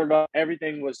 when first up,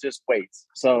 everything was just weights.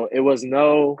 So it was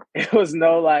no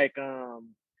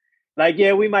like,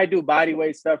 yeah, we might do body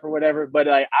weight stuff or whatever, but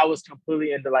like I was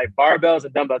completely into like barbells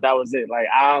and dumbbells. That was it. Like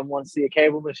I don't want to see a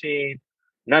cable machine,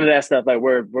 none of that stuff. Like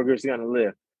we're just gonna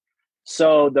live.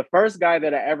 So the first guy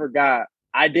that I ever got,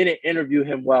 I didn't interview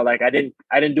him well. Like I didn't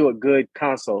do a good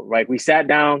consult. Like we sat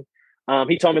down.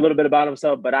 He told me a little bit about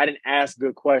himself, but I didn't ask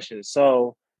good questions.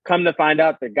 So come to find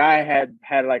out, the guy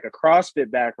had like a CrossFit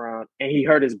background and he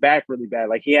hurt his back really bad.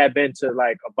 Like he had been to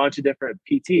like a bunch of different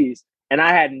PTs. And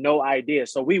I had no idea.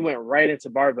 So we went right into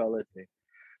barbell lifting.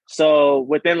 So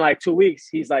within like 2 weeks,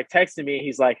 he's like texting me.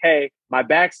 He's like, hey,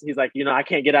 he's like, I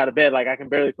can't get out of bed. Like I can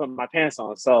barely put my pants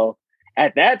on. So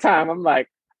at that time, I'm like,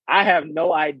 I have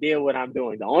no idea what I'm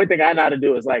doing. The only thing I know how to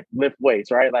do is like lift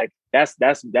weights, right? Like that's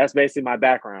basically my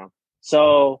background.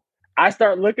 So I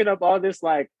start looking up all this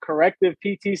like corrective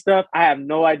PT stuff. I have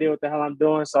no idea what the hell I'm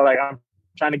doing. So like I'm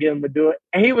trying to get him to do it.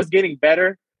 And he was getting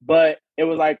better, but it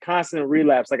was like constant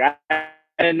relapse. Like I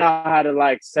didn't know how to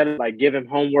like set it, like give him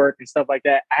homework and stuff like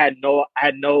that. I had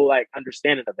no like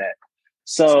understanding of that.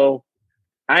 So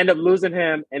I ended up losing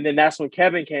him, and then that's when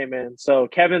Kevin came in. So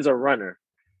Kevin's a runner.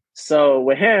 So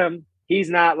with him, he's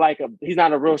not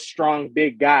a real strong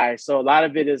big guy. So a lot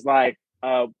of it is like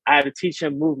I had to teach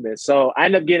him movement. So I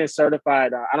ended up getting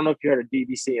certified. I don't know if you heard of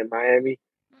DBC in Miami.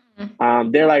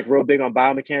 They're like real big on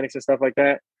biomechanics and stuff like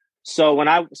that. So when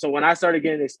I started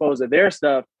getting exposed to their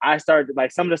stuff, I started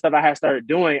like some of the stuff I had started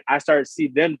doing, I started to see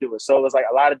them do it. So it was like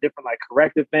a lot of different like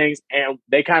corrective things, and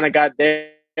they kind of got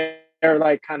they're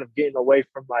like kind of getting away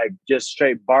from like just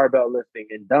straight barbell lifting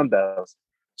and dumbbells.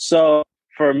 So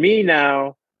for me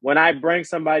now, when I bring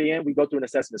somebody in, we go through an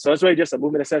assessment. So it's really just a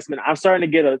movement assessment. I'm starting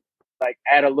to get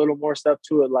add a little more stuff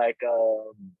to it, like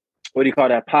what do you call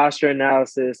that, posture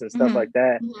analysis and stuff like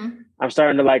that. I'm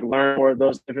starting to like learn more of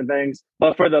those different things.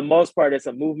 But for the most part, it's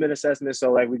a movement assessment.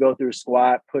 So like we go through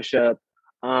squat, push up.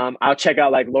 I'll check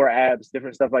out like lower abs,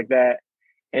 different stuff like that.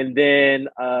 And then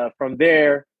from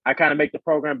there, I kind of make the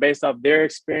program based off their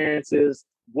experiences,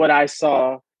 what I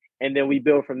saw, and then we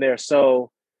build from there. So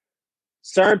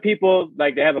certain people,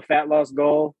 like they have a fat loss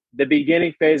goal. The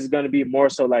beginning phase is going to be more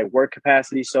so like work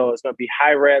capacity. So it's going to be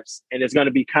high reps and it's going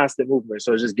to be constant movement.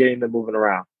 So it's just getting them moving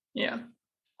around. Yeah.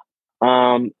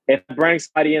 If I bring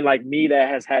somebody in like me that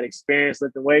has had experience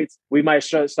lifting weights, we might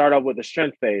start off with the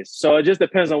strength phase. So it just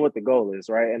depends on what the goal is,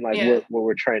 right? And like what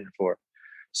we're training for.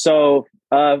 So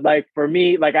like for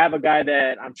me, like I have a guy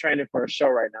that I'm training for a show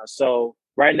right now. So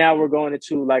right now we're going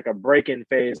into like a break-in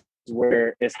phase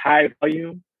where it's high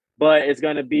volume, but it's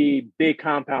going to be big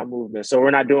compound movement. So we're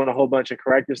not doing a whole bunch of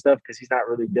corrective stuff because he's not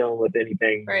really dealing with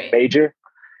anything major.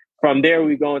 From there,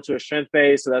 we go into a strength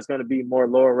phase. So that's going to be more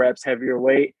lower reps, heavier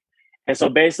weight. And so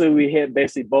basically we hit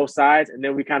both sides, and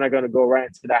then we kind of going to go right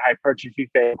into that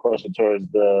hypertrophy phase closer towards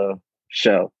the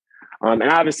show. And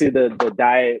obviously the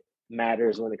diet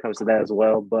matters when it comes to that as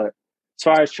well. But as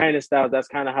far as training styles, that's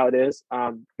kind of how it is.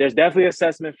 There's definitely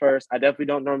assessment first. I definitely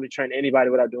don't normally train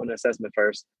anybody without doing an assessment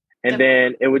first. And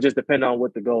then it would just depend on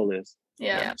what the goal is.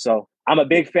 Yeah. So I'm a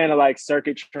big fan of like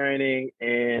circuit training,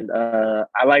 and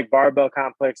I like barbell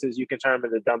complexes. You can turn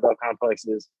them into dumbbell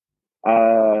complexes.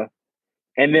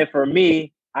 And then for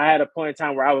me, I had a point in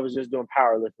time where I was just doing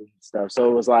powerlifting stuff.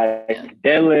 So it was like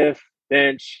deadlift,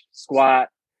 bench, squat,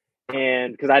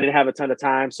 and because I didn't have a ton of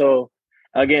time. So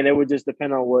again, it would just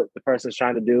depend on what the person's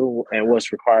trying to do and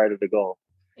what's required of the goal.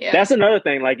 Yeah. That's another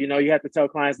thing. Like, you have to tell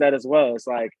clients that as well. It's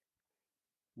like,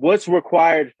 what's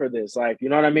required for this? Like, you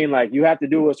know what I mean? Like, you have to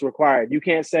do what's required. You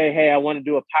can't say, hey, I want to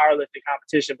do a powerlifting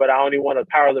competition, but I only want to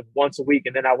powerlift once a week,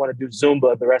 and then I want to do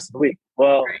Zumba the rest of the week.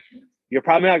 Well, you're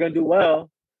probably not going to do well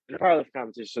in a powerlifting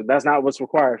competition. That's not what's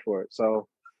required for it. So,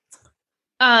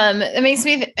 it makes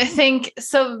me think.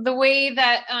 So the way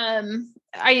that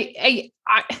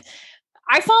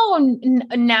I follow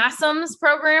NASM's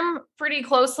program pretty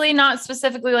closely, not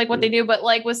specifically like what they do, but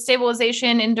like with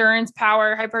stabilization, endurance,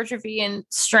 power, hypertrophy, and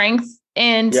strength.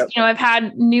 And, I've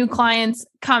had new clients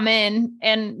come in,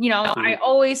 and, I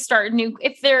always start new.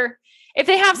 If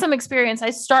they have some experience, I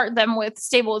start them with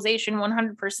stabilization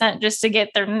 100% just to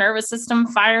get their nervous system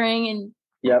firing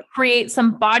and create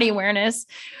some body awareness.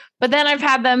 But then I've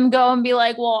had them go and be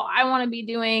like, well, I want to be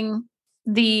doing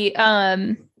the,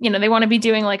 they want to be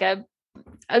doing like a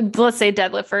let's say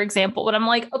deadlift, for example, but I'm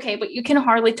like, okay, but you can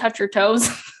hardly touch your toes.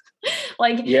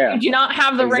 You do not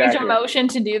have the range of motion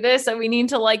to do this. So we need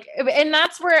to and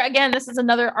that's where, again, this is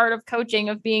another art of coaching,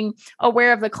 of being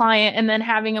aware of the client and then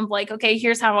having them like, okay,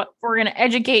 here's how we're going to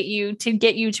educate you to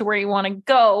get you to where you want to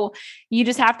go. You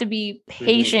just have to be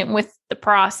patient with the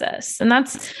process. And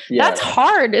that's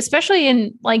hard, especially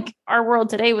in like our world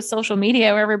today with social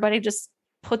media, where everybody just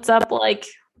puts up like,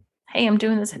 hey, I'm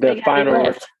doing this big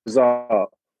final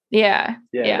result. Yeah.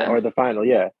 Or the final.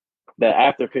 Yeah. The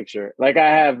after picture. Like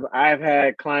I've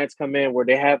had clients come in where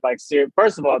they have like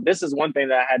first of all, this is one thing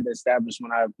that I had to establish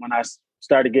when I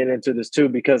started getting into this too,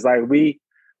 because like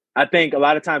I think a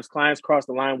lot of times clients cross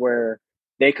the line where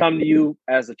they come to you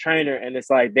as a trainer and it's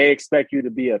like they expect you to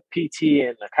be a PT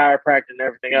and a chiropractor and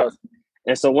everything else.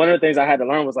 And so one of the things I had to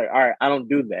learn was like, all right, I don't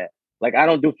do that. Like I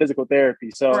don't do physical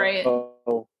therapy.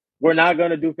 So we're not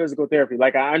going to do physical therapy.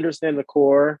 Like I understand the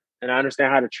core and I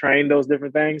understand how to train those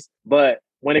different things. But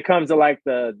when it comes to like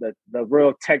the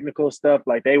real technical stuff,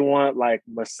 like they want like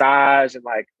massage and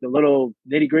like the little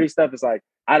nitty gritty stuff, it's like,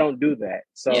 I don't do that.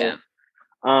 So,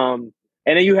 and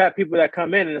then you have people that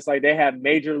come in and it's like they have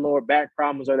major lower back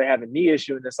problems or they have a knee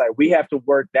issue. And it's like, we have to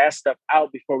work that stuff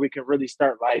out before we can really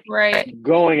start like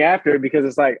going after it, because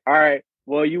it's like, all right,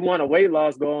 well, you want a weight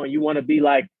loss goal and you want to be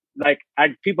like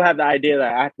people have the idea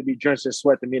that I have to be drenched in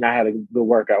sweat to mean I had a good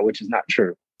workout, which is not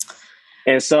true.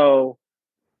 And so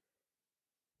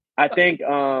I think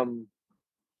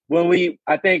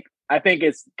I think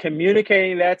it's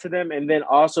communicating that to them, and then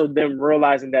also them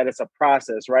realizing that it's a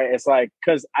process, right? It's like,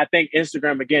 because I think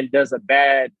Instagram again gives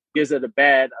it a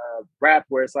bad rap,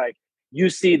 where it's like you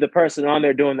see the person on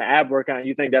there doing the ab workout and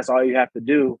you think that's all you have to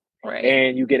do, Right.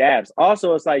 and you get abs.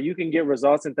 Also, it's like you can get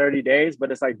results in 30 days,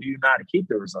 but it's like, do you know how to keep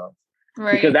the results?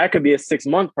 Right. Because that could be a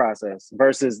 6-month process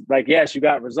versus like, yes, you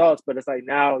got results, but it's like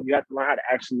now you have to learn how to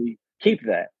actually keep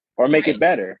that or make it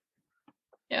better.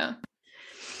 Yeah.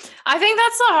 I think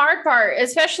that's the hard part,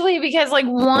 especially because like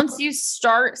once you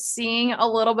start seeing a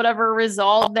little bit of a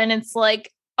result, then it's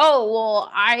like, oh,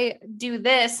 well, I do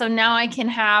this, so now I can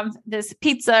have this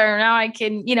pizza, or now I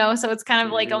can, so it's kind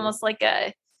of like almost like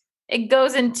it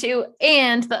goes into,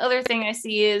 and the other thing I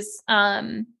see is,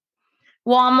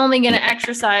 well, I'm only going to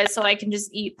exercise so I can just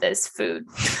eat this food.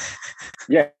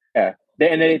 Yeah.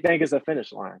 And they think it's a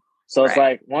finish line. So it's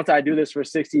like, once I do this for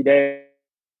 60 days,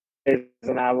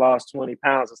 and I lost 20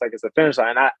 pounds, it's like it's a finish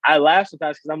line. And I laugh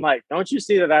sometimes because I'm like, don't you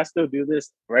see that I still do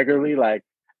this regularly? Like,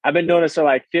 I've been doing this for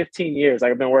like 15 years.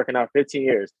 Like, I've been working out 15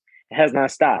 years. It has not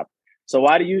stopped. So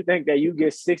why do you think that you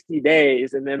get 60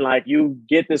 days and then like you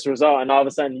get this result and all of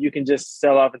a sudden you can just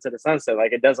sell off into the sunset?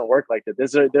 Like, it doesn't work like that.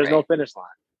 There's no finish line.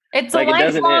 It's like, a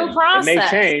lifelong process. It may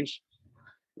change.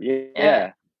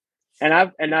 Yeah.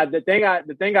 And the thing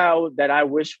that I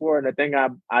wish for, and the thing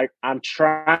I'm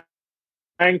trying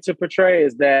to portray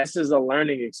is that this is a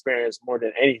learning experience more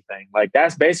than anything. Like,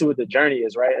 that's basically what the journey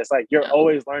is, right? It's like you're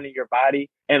always learning your body,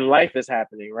 and life is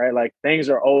happening, right? Like, things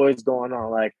are always going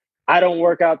on. Like, I don't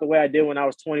work out the way I did when I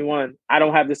was 21. I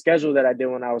don't have the schedule that I did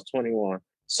when I was 21.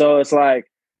 So it's like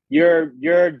you're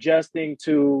adjusting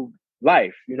to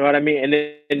life, you know what I mean? And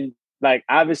then like,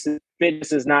 obviously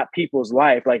fitness is not people's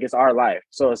life, like it's our life.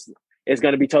 So it's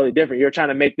going to be totally different. You're trying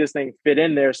to make this thing fit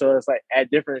in there. So it's like at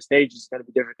different stages, it's going to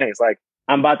be different things. Like,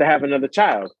 I'm about to have another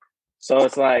child. So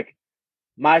it's like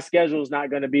my schedule is not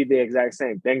going to be the exact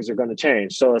same. Things are going to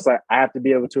change. So it's like I have to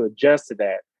be able to adjust to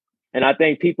that. And I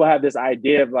think people have this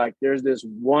idea of like, there's this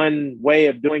one way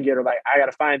of doing it, or like, I got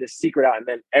to find this secret out and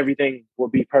then everything will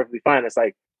be perfectly fine. It's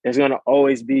like, there's going to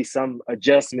always be some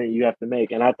adjustment you have to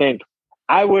make. And I think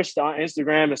I wish on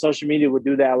Instagram and social media would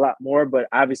do that a lot more, but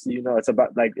obviously, it's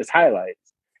about like, it's highlights.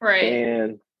 Right.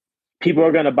 And people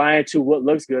are going to buy into what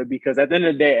looks good, because at the end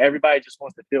of the day, everybody just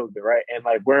wants to feel good, right? And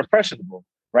like, we're impressionable,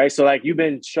 right? So like, you've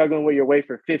been struggling with your weight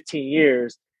for 15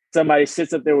 years. Somebody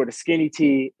sits up there with a skinny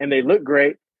tee and they look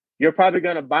great. You're probably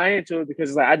going to buy into it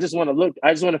because it's like, I just want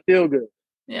to feel good.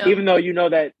 Yeah. Even though you know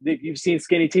that you've seen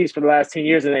skinny tees for the last 10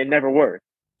 years and they never work.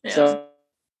 Yeah.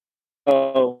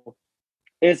 So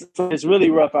it's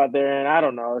really rough out there. And I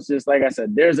don't know. It's just, like I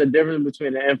said, there's a difference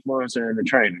between the influencer and the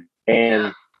trainer.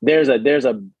 And there's a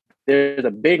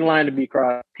big line to be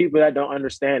crossed. People that don't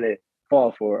understand it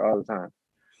fall for it all the time.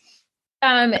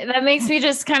 That makes me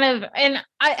just kind of, and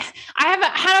I have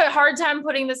had a hard time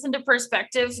putting this into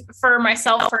perspective for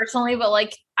myself personally, but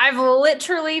like, I've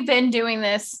literally been doing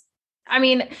this. I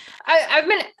mean, I've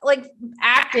been like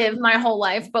active my whole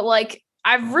life, but like,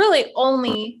 I've really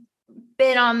only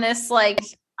been on this, like,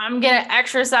 I'm going to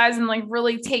exercise and like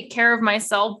really take care of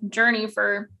myself journey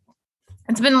for,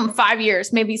 it's been 5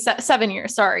 years, maybe 7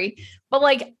 years. Sorry. But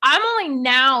like, I'm only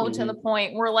now to the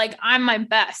point where like, I'm my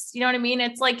best, you know what I mean?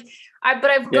 It's like, I've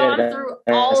gone through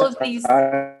all of these.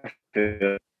 Say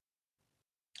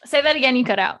that again. You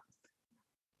cut out.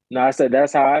 No, I said,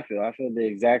 that's how I feel. I feel the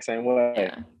exact same way.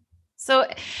 Yeah. So,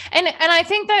 and I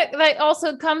think that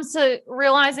also comes to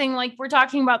realizing, like, we're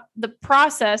talking about the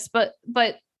process, but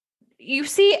you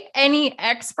see any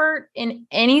expert in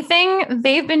anything,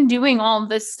 they've been doing all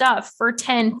this stuff for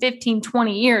 10, 15,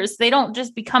 20 years. They don't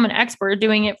just become an expert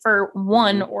doing it for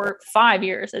 1 or 5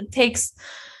 years. It takes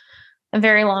a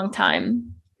very long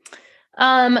time.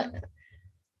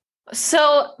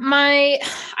 So I'm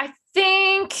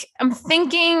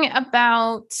thinking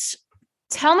about,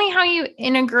 tell me how you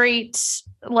integrate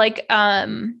like, I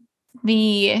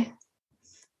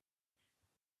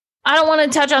don't want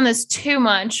to touch on this too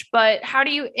much, but how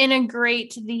do you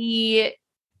integrate the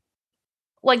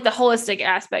holistic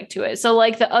aspect to it? So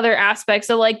like the other aspects.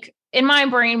 So like in my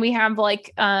brain, we have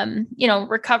like,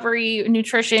 recovery,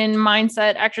 nutrition,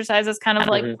 mindset, exercise is kind of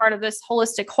like part of this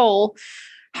holistic whole.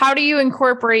 How do you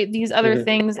incorporate these other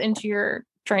things into your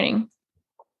training?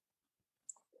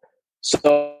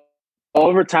 So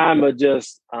over time, but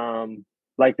just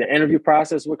like the interview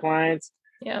process with clients.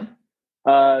 Yeah.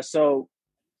 So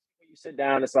you sit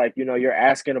down, it's like, you're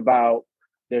asking about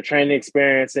their training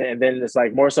experience, and then it's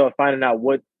like more so finding out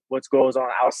what what goes on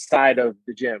outside of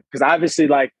the gym. Because obviously,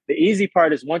 like the easy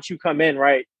part is once you come in,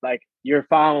 right? Like you're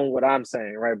following what I'm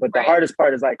saying, right? But the hardest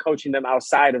part is like coaching them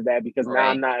outside of that because now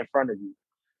I'm not in front of you.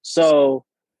 So,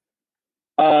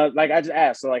 like I just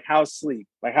asked, so like, how's sleep?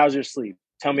 Like, how's your sleep?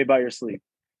 Tell me about your sleep.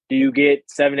 Do you get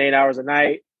 7-8 hours a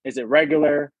night? Is it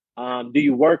regular? Do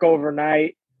you work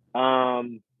overnight?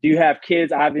 Do you have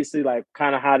kids? Obviously, like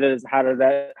kind of how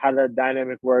the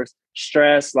dynamic works.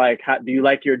 Stress, like how do you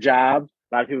like your job?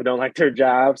 A lot of people don't like their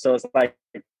job, so it's like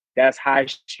that's high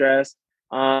stress.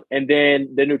 And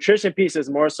then the nutrition piece is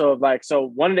more so of like, so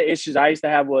one of the issues I used to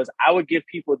have was I would give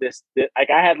people this like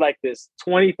I had like this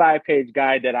 25-page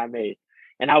guide that I made,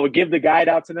 and I would give the guide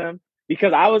out to them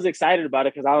because I was excited about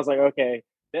it because I was like, okay,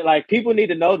 like people need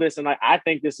to know this, and like I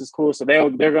think this is cool, so they're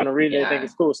gonna read it. They think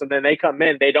it's cool, so then they come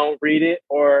in, they don't read it,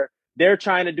 or they're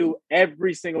trying to do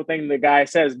every single thing the guy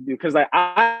says because like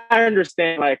I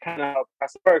understand like kind of how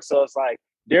it works, so it's like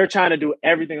they're trying to do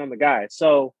everything on the guide.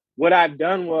 So what I've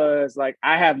done was like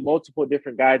I have multiple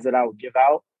different guides that I would give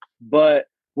out, but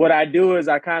what I do is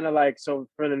I kind of like, so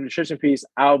for the nutrition piece,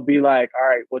 I'll be like, all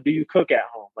right, well, do you cook at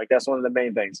home? Like that's one of the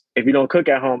main things. If you don't cook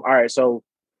at home, all right, so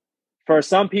for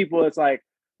some people, it's like,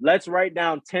 let's write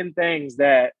down 10 things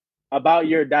that about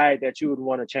your diet that you would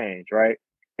want to change, right?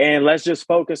 And let's just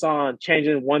focus on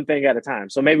changing one thing at a time.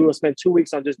 So maybe we'll spend 2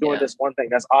 weeks on just doing this one thing.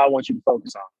 That's all I want you to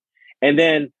focus on. And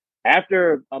then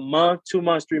after a month, 2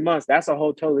 months, 3 months, that's a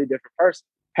whole totally different person,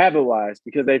 habit-wise,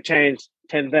 because they've changed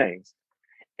 10 things.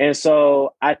 And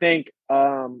so I think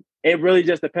it really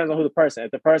just depends on who the person.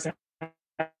 If the person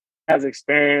has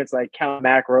experience like counting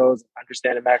macros,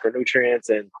 understanding macronutrients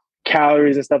and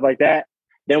calories and stuff like that,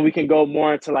 then we can go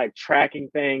more into like tracking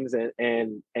things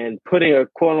and putting a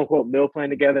quote unquote meal plan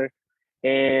together.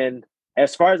 And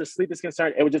as far as the sleep is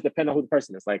concerned, it would just depend on who the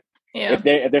person is. Like if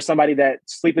there's somebody that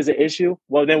sleep is an issue,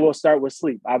 well, then we'll start with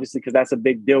sleep, obviously, because that's a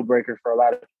big deal breaker for a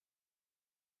lot of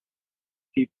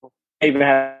people. They even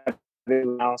have it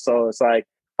now. So it's like,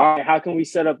 all right, how can we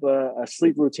set up a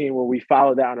sleep routine where we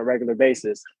follow that on a regular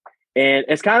basis? And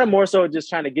it's kind of more so just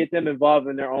trying to get them involved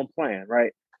in their own plan,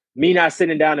 right? Me not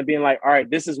sitting down and being like, all right,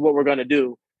 this is what we're going to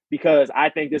do because I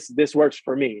think this works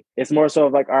for me. It's more so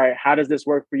of like, all right, how does this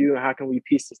work for you? And how can we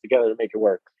piece this together to make it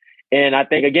work? And I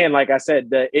think, again, like I said,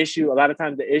 a lot of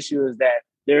times the issue is that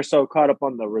they're so caught up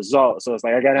on the result. So it's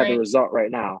like, I got to have the result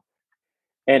right now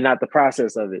and not the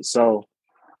process of it. So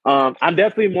I'm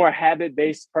definitely more a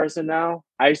habit-based person now.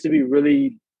 I used to be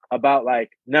really about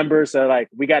like numbers. So like,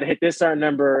 we got to hit this certain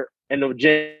number in the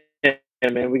gym.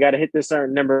 And we got to hit this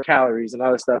certain number of calories and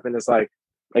other stuff. And it's like,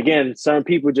 again, certain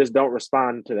people just don't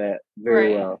respond to that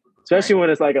very well, especially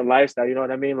when it's like a lifestyle. You know what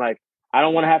I mean? Like, I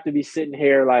don't want to have to be sitting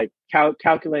here like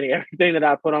calculating everything that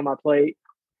I put on my plate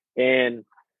and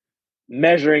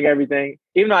measuring everything.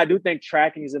 Even though I do think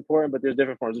tracking is important, but there's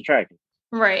different forms of tracking.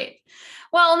 Right.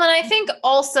 Well, and then I think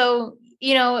also,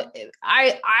 you know,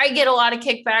 I get a lot of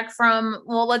kickback from,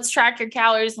 well, let's track your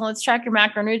calories and let's track your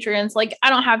macronutrients. Like, I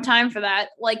don't have time for that.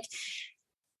 Like,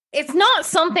 it's not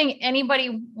something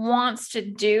anybody wants to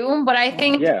do, but I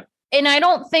think, and I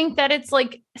don't think that it's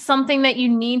like something that you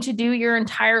need to do your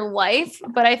entire life,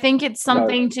 but I think it's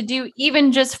something to do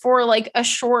even just for like a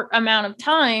short amount of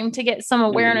time to get some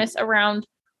awareness around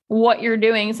what you're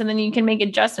doing. So then you can make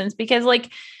adjustments because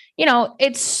like, you know,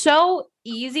 it's so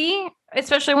easy,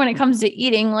 especially when it comes to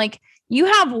eating. Like you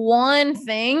have one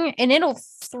thing and it'll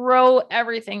throw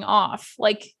everything off.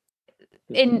 Like,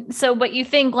 and so, but you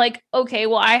think like, okay,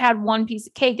 well, I had one piece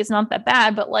of cake. It's not that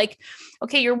bad, but like,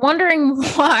 okay, you're wondering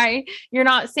why you're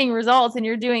not seeing results and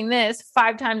you're doing this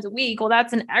 5 times a week. Well,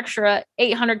 that's an extra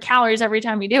 800 calories every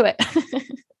time you do it.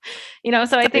 You know,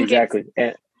 so I think exactly.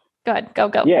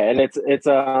 Go. Yeah. And it's,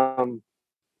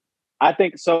 I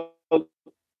think so.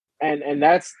 And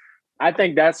I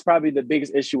think that's probably the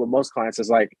biggest issue with most clients is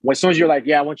like, as soon as you're like,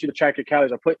 yeah, I want you to track your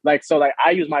calories or put like, so like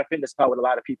I use MyFitnessPal with a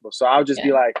lot of people. So I'll just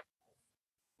be like,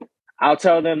 I'll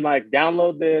tell them like,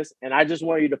 download this. And I just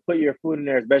want you to put your food in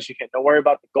there as best you can. Don't worry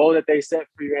about the goal that they set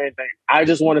for you or anything. I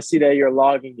just want to see that you're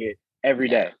logging it every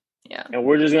day. Yeah. And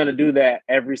we're just going to do that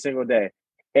every single day.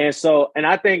 And so, and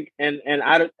I think, and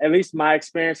I, at least my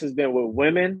experience has been with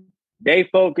women, they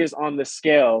focus on the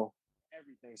scale,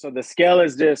 everything. So the scale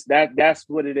is just that's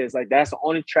what it is. Like that's the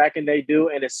only tracking they do.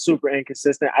 And it's super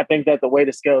inconsistent. I think that the way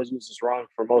the scale is used is wrong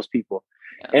for most people.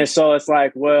 Yeah. And so it's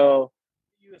like, well,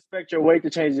 you expect your weight to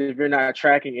change if you're not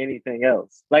tracking anything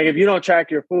else. Like if you don't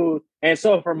track your food. And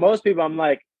so for most people, I'm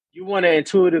like, you want to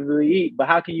intuitively eat, but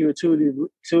how can you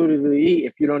intuitively eat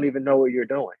if you don't even know what you're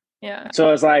doing? Yeah.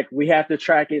 So it's like, we have to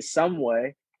track it some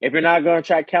way. If you're not going to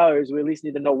track calories, we at least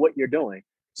need to know what you're doing.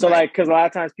 So like, cause a lot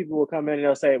of times people will come in and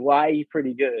they'll say, well, I eat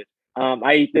pretty good.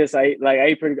 I eat this, I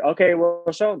eat pretty good. Okay, well,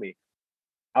 show me.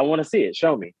 I want to see it.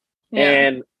 Show me. Yeah.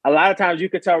 And a lot of times you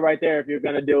could tell right there if you're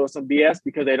going to deal with some BS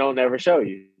because they don't ever show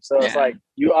you. So it's like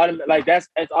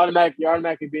it's automatic. You're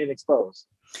automatically being exposed.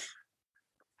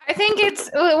 I think it's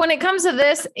when it comes to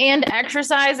this and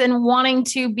exercise and wanting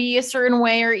to be a certain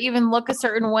way or even look a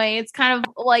certain way, it's kind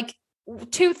of like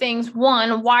two things.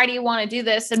 One, why do you want to do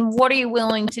this? And what are you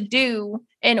willing to do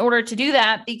in order to do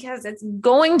that? Because it's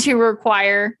going to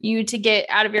require you to get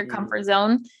out of your comfort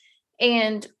zone.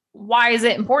 And why is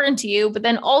it important to you? But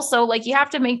then also, like, you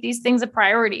have to make these things a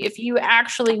priority. If you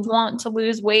actually want to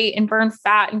lose weight and burn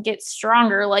fat and get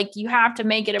stronger, like, you have to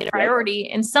make it a priority.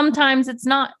 And sometimes it's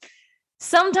not.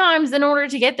 Sometimes in order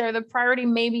to get there, the priority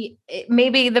maybe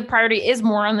the priority is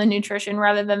more on the nutrition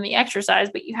rather than the exercise,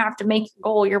 but you have to make your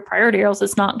goal your priority or else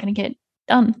it's not going to get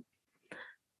done.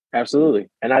 Absolutely.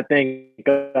 And I think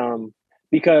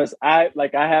because I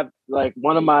have like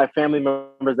one of my family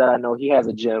members that I know, he has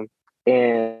a gym,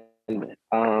 and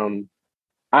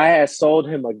I had sold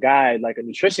him a guide, like a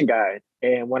nutrition guide.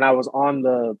 And when I was on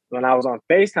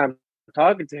FaceTime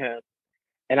talking to him,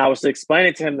 and I was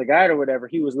explaining to him the guide or whatever,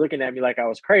 he was looking at me like I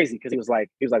was crazy because he was like,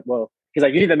 well, he's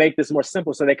like, you need to make this more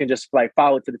simple so they can just like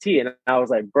follow it to the T. And I was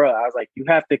like, bro, you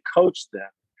have to coach them.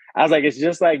 I was like, it's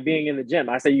just like being in the gym.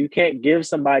 I said, you can't give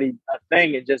somebody a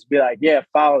thing and just be like, yeah,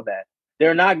 follow that.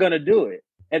 They're not going to do it.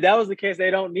 And that was the case. They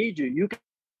don't need you. You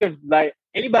can, like,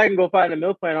 anybody can go find a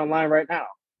meal plan online right now.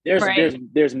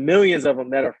 There's millions of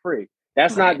them that are free.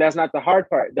 That's not the hard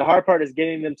part. The hard part is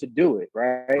getting them to do it.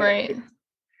 Right.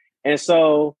 And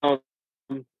so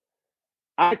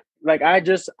I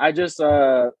just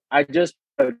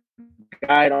put a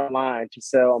guide online to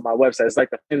sell on my website. It's like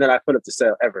the thing that I put up to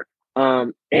sell ever.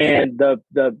 And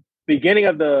the beginning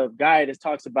of the guide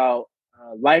talks about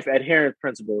life adherence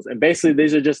principles. And basically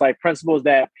these are just like principles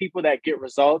that people that get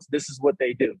results, this is what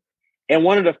they do. And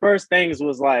one of the first things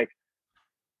was like,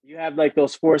 you have like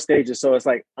those 4 stages. So it's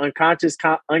like unconscious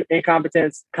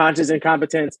incompetence, conscious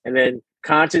incompetence, and then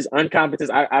conscious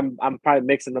incompetence. I'm probably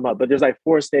mixing them up, but there's like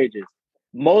 4 stages.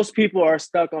 Most people are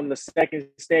stuck on the second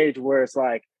stage where it's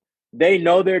like they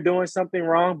know they're doing something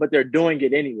wrong, but they're doing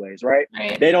it anyways, right?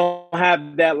 They don't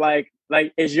have that like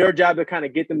it's your job to kind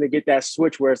of get them to get that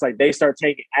switch where it's like they start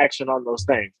taking action on those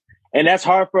things. And that's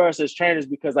hard for us as trainers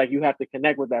because like you have to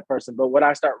connect with that person. But what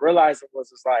I start realizing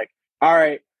was it's like, all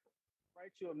right,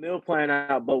 write you a meal plan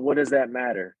out, but what does that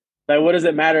matter? Like, what does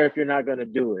it matter if you're not going to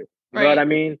do it? You know what I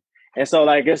mean? And so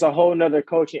like, it's a whole nother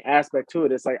coaching aspect to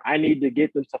it. It's like, I need to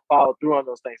get them to follow through on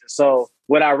those things. And so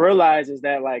what I realized is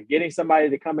that like getting somebody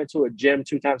to come into a gym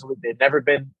 2 times a week,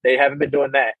 they haven't been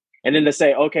doing that. And then to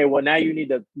say, okay, well now you need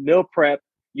to meal prep,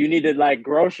 you need to like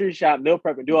grocery shop, meal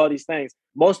prep and do all these things.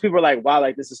 Most people are like, wow,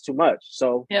 like this is too much.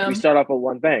 So we start off with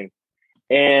one thing.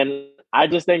 And I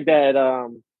just think that,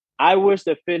 I wish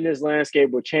the fitness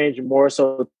landscape would change more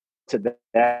so to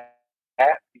that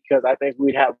because I think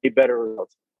we'd have better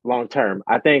results long term.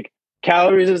 I think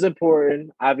calories is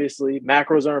important. Obviously,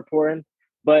 macros are important,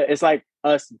 but it's like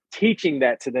us teaching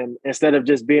that to them instead of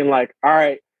just being like, all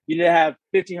right, you need to have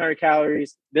 1,500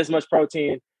 calories, this much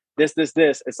protein, this.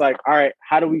 It's like, all right,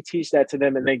 how do we teach that to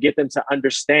them and then get them to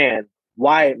understand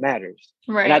why it matters?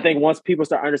 Right. And I think once people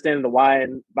start understanding the why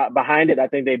and behind it, I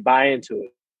think they buy into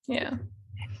it. Yeah.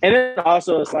 And then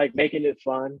also it's like making it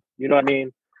fun. You know what I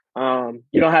mean?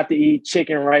 You don't have to eat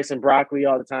chicken, rice, and broccoli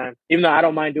all the time, even though I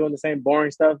don't mind doing the same boring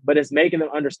stuff, but it's making them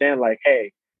understand like,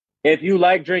 hey, if you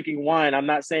like drinking wine, I'm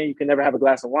not saying you can never have a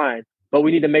glass of wine, but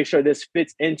we need to make sure this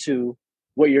fits into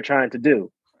what you're trying to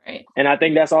do. Right. And I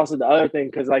think that's also the other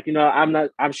thing. Cause like, you know,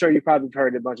 I'm sure you probably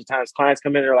heard it a bunch of times. Clients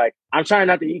come in and they're like, I'm trying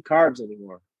not to eat carbs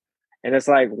anymore. And it's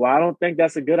like, well, I don't think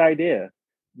that's a good idea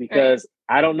because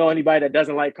I don't know anybody that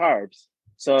doesn't like carbs.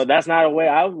 So that's not a way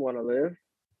I would want to live.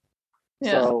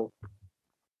 Yeah. So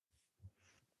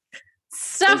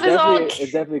it's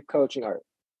definitely coaching art.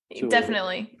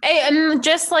 Definitely. Hey, and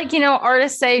just like, you know,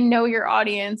 artists say, know your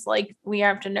audience. Like we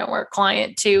have to know our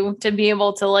client to be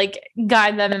able to like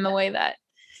guide them in the way that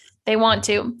they want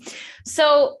to.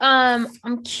 So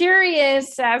I'm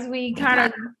curious as we kind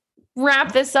of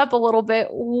wrap this up a little bit,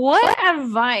 what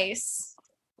advice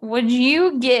would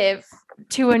you give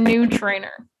to a new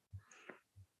trainer?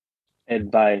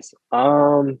 Advice.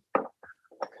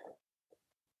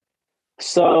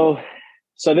 So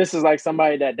this is like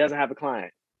somebody that doesn't have a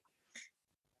client.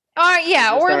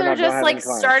 Yeah, or they're just like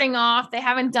starting off. They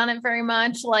haven't done it very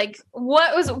much. Like,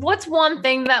 what's one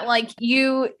thing that like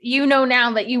you know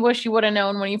now that you wish you would have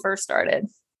known when you first started?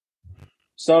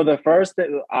 So the first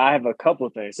thing, I have a couple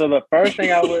of things. So the first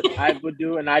thing I would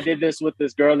do, and I did this with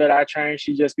this girl that I trained.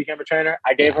 She just became a trainer.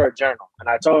 I gave her a journal, and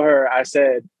I told her, I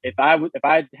said, if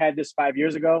I had this 5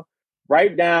 years ago,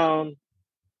 write down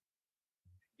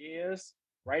ideas,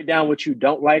 write down what you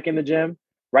don't like in the gym,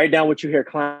 write down what you hear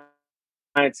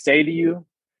clients say to you,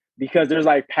 because there's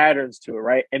like patterns to it,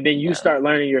 right? And then you start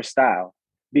learning your style.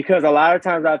 Because a lot of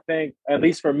times I think, at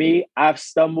least for me, I've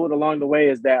stumbled along the way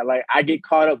is that like I get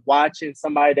caught up watching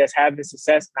somebody that's having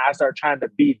success and I start trying to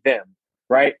beat them,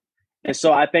 right? And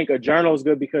so I think a journal is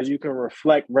good because you can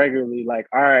reflect regularly. Like,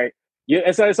 all right,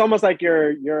 it's almost like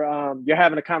you're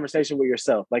having a conversation with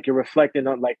yourself, like you're reflecting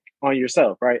on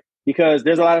yourself, right? Because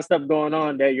there's a lot of stuff going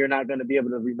on that you're not going to be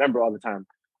able to remember all the time.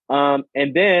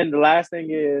 And then the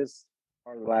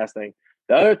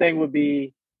other thing would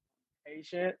be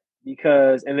patient,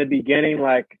 because in the beginning,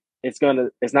 like it's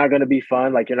not gonna be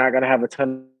fun. Like you're not gonna have a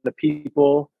ton of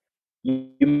people.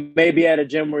 You may be at a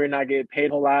gym where you're not getting paid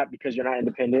a whole lot because you're not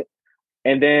independent.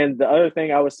 And then the other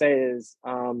thing I would say is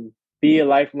be a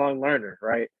lifelong learner,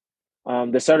 right?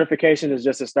 The certification is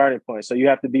just a starting point. So you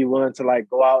have to be willing to like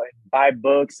go out and buy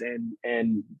books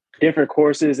and different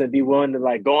courses, and be willing to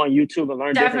like go on YouTube and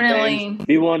learn different things.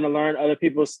 Be willing to learn other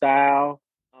people's style.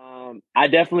 I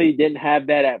definitely didn't have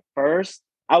that at first.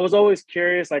 I was always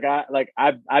curious.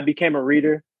 I became a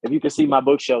reader. If you can see my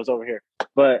bookshelves over here,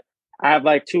 but I have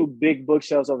like two big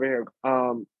bookshelves over here.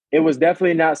 It was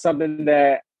definitely not something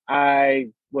that I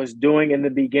was doing in the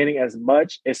beginning as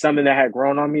much. It's something that had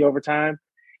grown on me over time.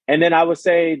 And then I would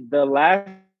say the last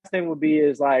thing would be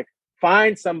is like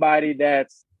find somebody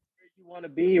that's where you want to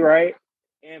be, right?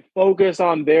 And focus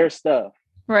on their stuff.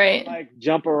 Right. Like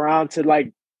jump around to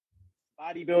like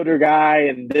bodybuilder guy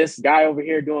and this guy over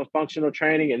here doing functional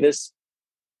training and this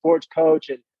sports coach,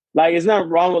 and like it's nothing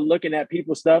wrong with looking at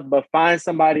people's stuff, but find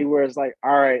somebody where it's like,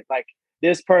 all right, like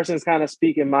this person's kind of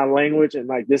speaking my language and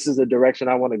like this is the direction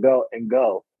I want to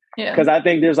go. Yeah. Because I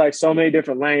think there's like so many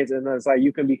different lanes, and it's like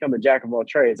you can become a jack of all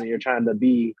trades and you're trying to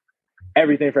be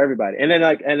everything for everybody. And then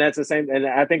like, and that's the same. And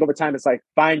I think over time it's like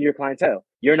find your clientele.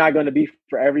 You're not going to be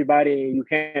for everybody, and you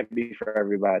can't be for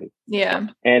everybody. Yeah.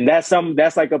 And that's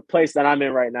like a place that I'm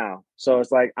in right now. So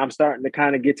it's like I'm starting to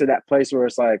kind of get to that place where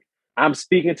it's like I'm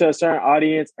speaking to a certain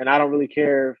audience, and I don't really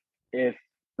care if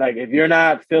you're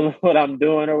not feeling what I'm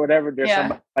doing or whatever, there's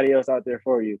somebody else out there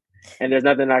for you. And there's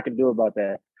nothing I can do about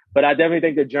that. But I definitely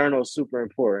think the journal is super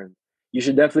important. You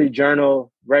should definitely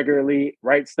journal regularly,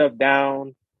 write stuff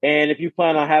down. And if you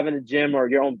plan on having a gym or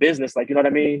your own business, like, you know what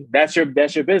I mean? That's your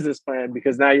business plan,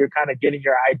 because now you're kind of getting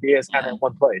your ideas kind of in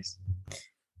one place.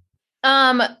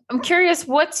 I'm curious,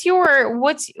 what's your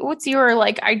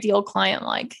like ideal client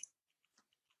like?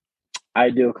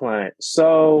 Ideal client.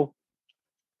 So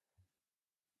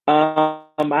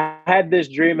I had this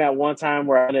dream at one time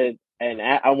where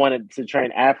I wanted to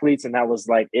train athletes, and that was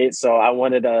like it. So I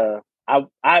wanted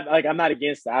I'm not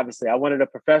against it, obviously. I wanted a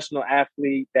professional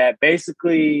athlete that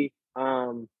basically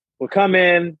would come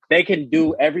in, they can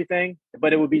do everything,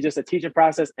 but it would be just a teaching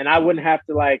process. And I wouldn't have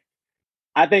to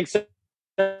I think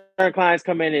certain clients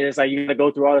come in and it's like, you gotta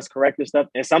go through all this corrective stuff.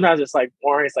 And sometimes it's like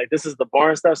boring. It's like, this is the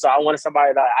boring stuff. So I wanted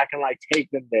somebody that I can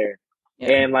take them there.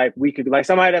 Yeah. And we could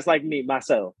somebody that's like me,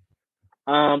 myself.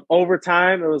 Over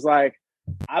time, it was like,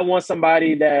 I want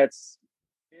somebody that's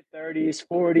mid-30s,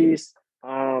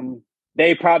 40s.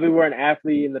 They probably were an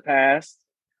athlete in the past,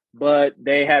 but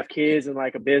they have kids and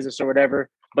a business or whatever,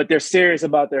 but they're serious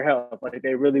about their health. Like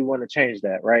they really want to change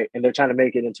that. Right. And they're trying to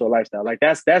make it into a lifestyle.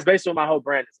 That's basically what my whole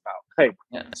brand is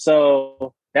about.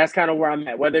 So that's kind of where I'm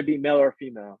at, whether it be male or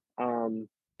female.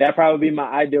 That probably be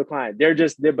my ideal client.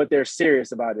 But they're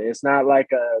serious about it. It's not like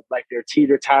they're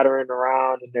teeter-tottering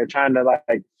around and they're trying to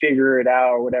figure it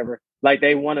out or whatever. Like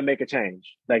they want to make a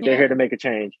change. They're here to make a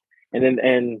change.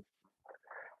 And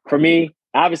for me,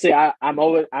 obviously, I'm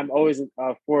always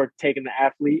for taking the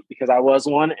athlete, because I was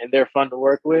one and they're fun to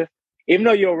work with. Even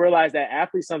though you'll realize that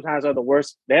athletes sometimes are the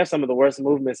worst. They have some of the worst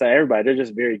movements of everybody. They're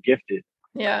just very gifted.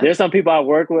 Yeah. There's some people I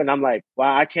work with and I'm like,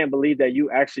 wow, I can't believe that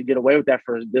you actually get away with that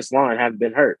for this long and haven't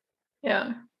been hurt.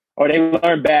 Yeah. Or they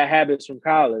learn bad habits from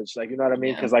college. You know what I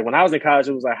mean? Because when I was in college,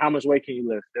 it was how much weight can you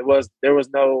lift? There was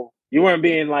no, you weren't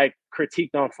being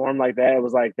critiqued on form like that. It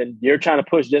was then you're trying to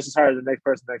push just as hard as the next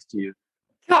person next to you.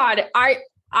 God,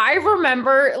 I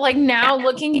remember now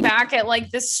looking back at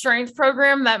this strength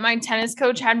program that my tennis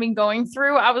coach had me going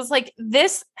through, I was like,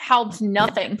 this helped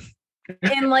nothing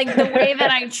in the way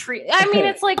that I treat. I mean,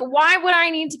 it's why would I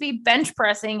need to be bench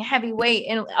pressing heavy weight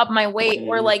and up my weight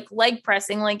or leg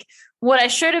pressing? What I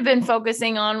should have been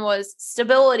focusing on was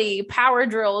stability, power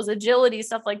drills, agility,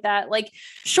 stuff like that.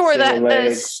 Sure, that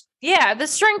yeah, the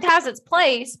strength has its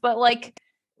place, but like,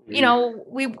 you know,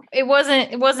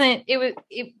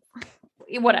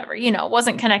 whatever, you know, it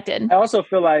wasn't connected. I also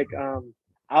feel like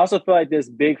this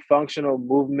big functional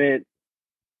movement,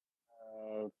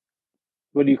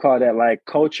 what do you call that? Like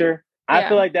culture. Yeah. I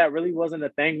feel like that really wasn't a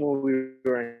thing when we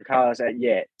were in college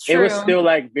yet. True. It was still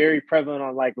like very prevalent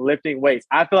on like lifting weights.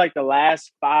 I feel like the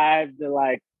last 5 to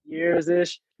like years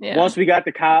ish, once we got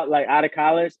out of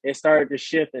college, it started to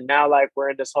shift, and now like we're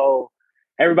in this whole,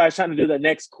 everybody's trying to do the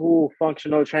next cool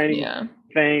functional training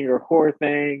thing or core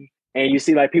thing, and you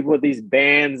see like people with these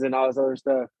bands and all this other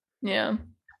stuff. Yeah,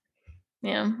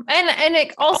 and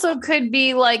it also could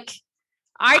be like,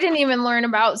 I didn't even learn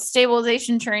about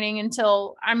stabilization training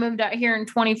until I moved out here in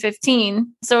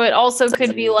 2015. So it also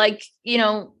could be like, you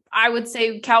know, I would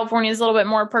say California is a little bit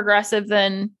more progressive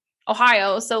than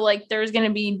Ohio. So like there's going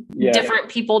to be different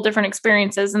people, different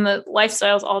experiences, and the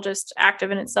lifestyle is all just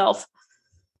active in itself.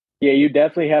 Yeah, you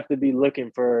definitely have to be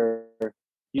looking to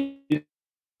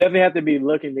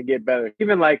get better.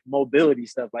 Even like mobility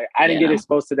stuff. Like I didn't get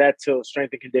exposed to that till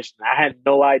strength and conditioning. I had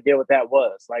no idea what that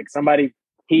was. Like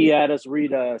he had us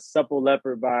read Supple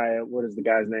Leopard by, what is the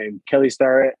guy's name? Kelly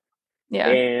Starrett. Yeah.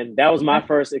 And that was my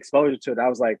first exposure to it. I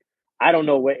was like, I don't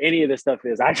know what any of this stuff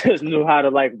is. I just knew how to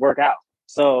like work out.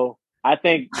 So I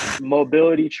think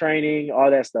mobility training, all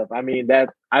that stuff. I mean, I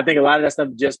think a lot of that stuff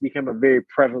just became a very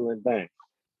prevalent thing.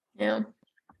 Yeah.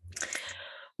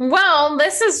 Well,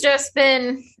 this has just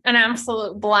been an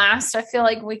absolute blast. I feel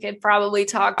like we could probably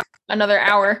talk another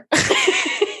hour.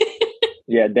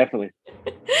 Yeah, definitely.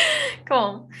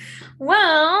 Cool.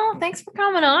 Well, thanks for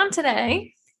coming on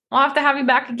today. I'll have to have you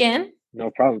back again.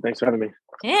 No problem. Thanks for having me.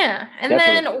 Yeah. And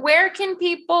definitely. Then where can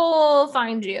people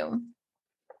find you?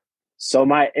 So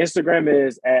my Instagram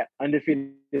is at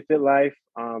Undefeated Fit Life.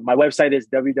 My website is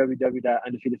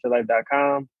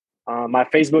www.undefeatedfitlife.com. My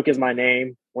Facebook is my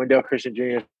name, Wendell Christian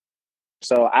Jr.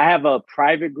 So I have a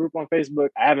private group on Facebook.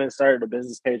 I haven't started a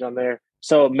business page on there.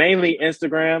 So mainly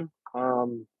Instagram.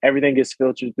 Everything gets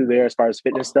filtered through there as far as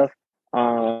fitness stuff.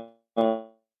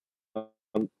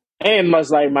 And much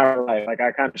like my life, like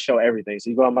I kind of show everything. So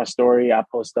you go on my story, I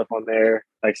post stuff on there,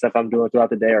 like stuff I'm doing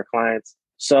throughout the day or clients.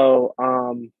 So,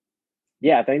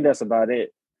 yeah, I think that's about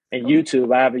it. And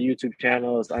YouTube, I have a YouTube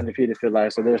channel. It's Undefeated Fit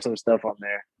Life. So there's some stuff on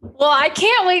there. Well, I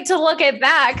can't wait to look at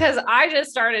that because I just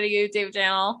started a YouTube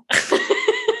channel.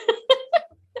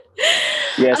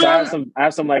 Yeah, so I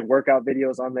have some like workout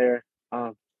videos on there.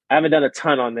 I haven't done a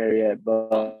ton on there yet,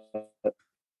 but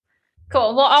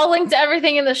cool. Well, I'll link to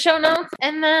everything in the show notes,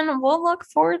 and then we'll look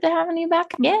forward to having you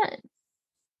back again.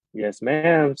 Yes,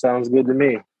 ma'am. Sounds good to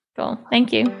me. Cool.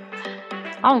 Thank you.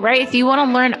 All right. If you want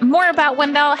to learn more about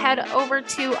Wendell, head over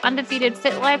to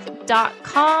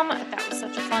undefeatedfitlife.com. That was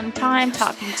such a fun time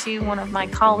talking to one of my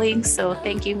colleagues. So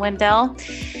thank you, Wendell.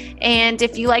 And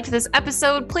if you liked this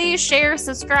episode, please share,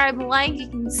 subscribe, like. You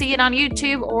can see it on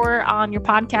YouTube or on your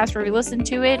podcast where you listen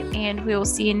to it. And we will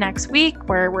see you next week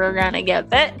where we're going to get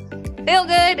fit, feel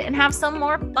good, and have some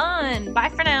more fun. Bye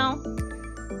for now.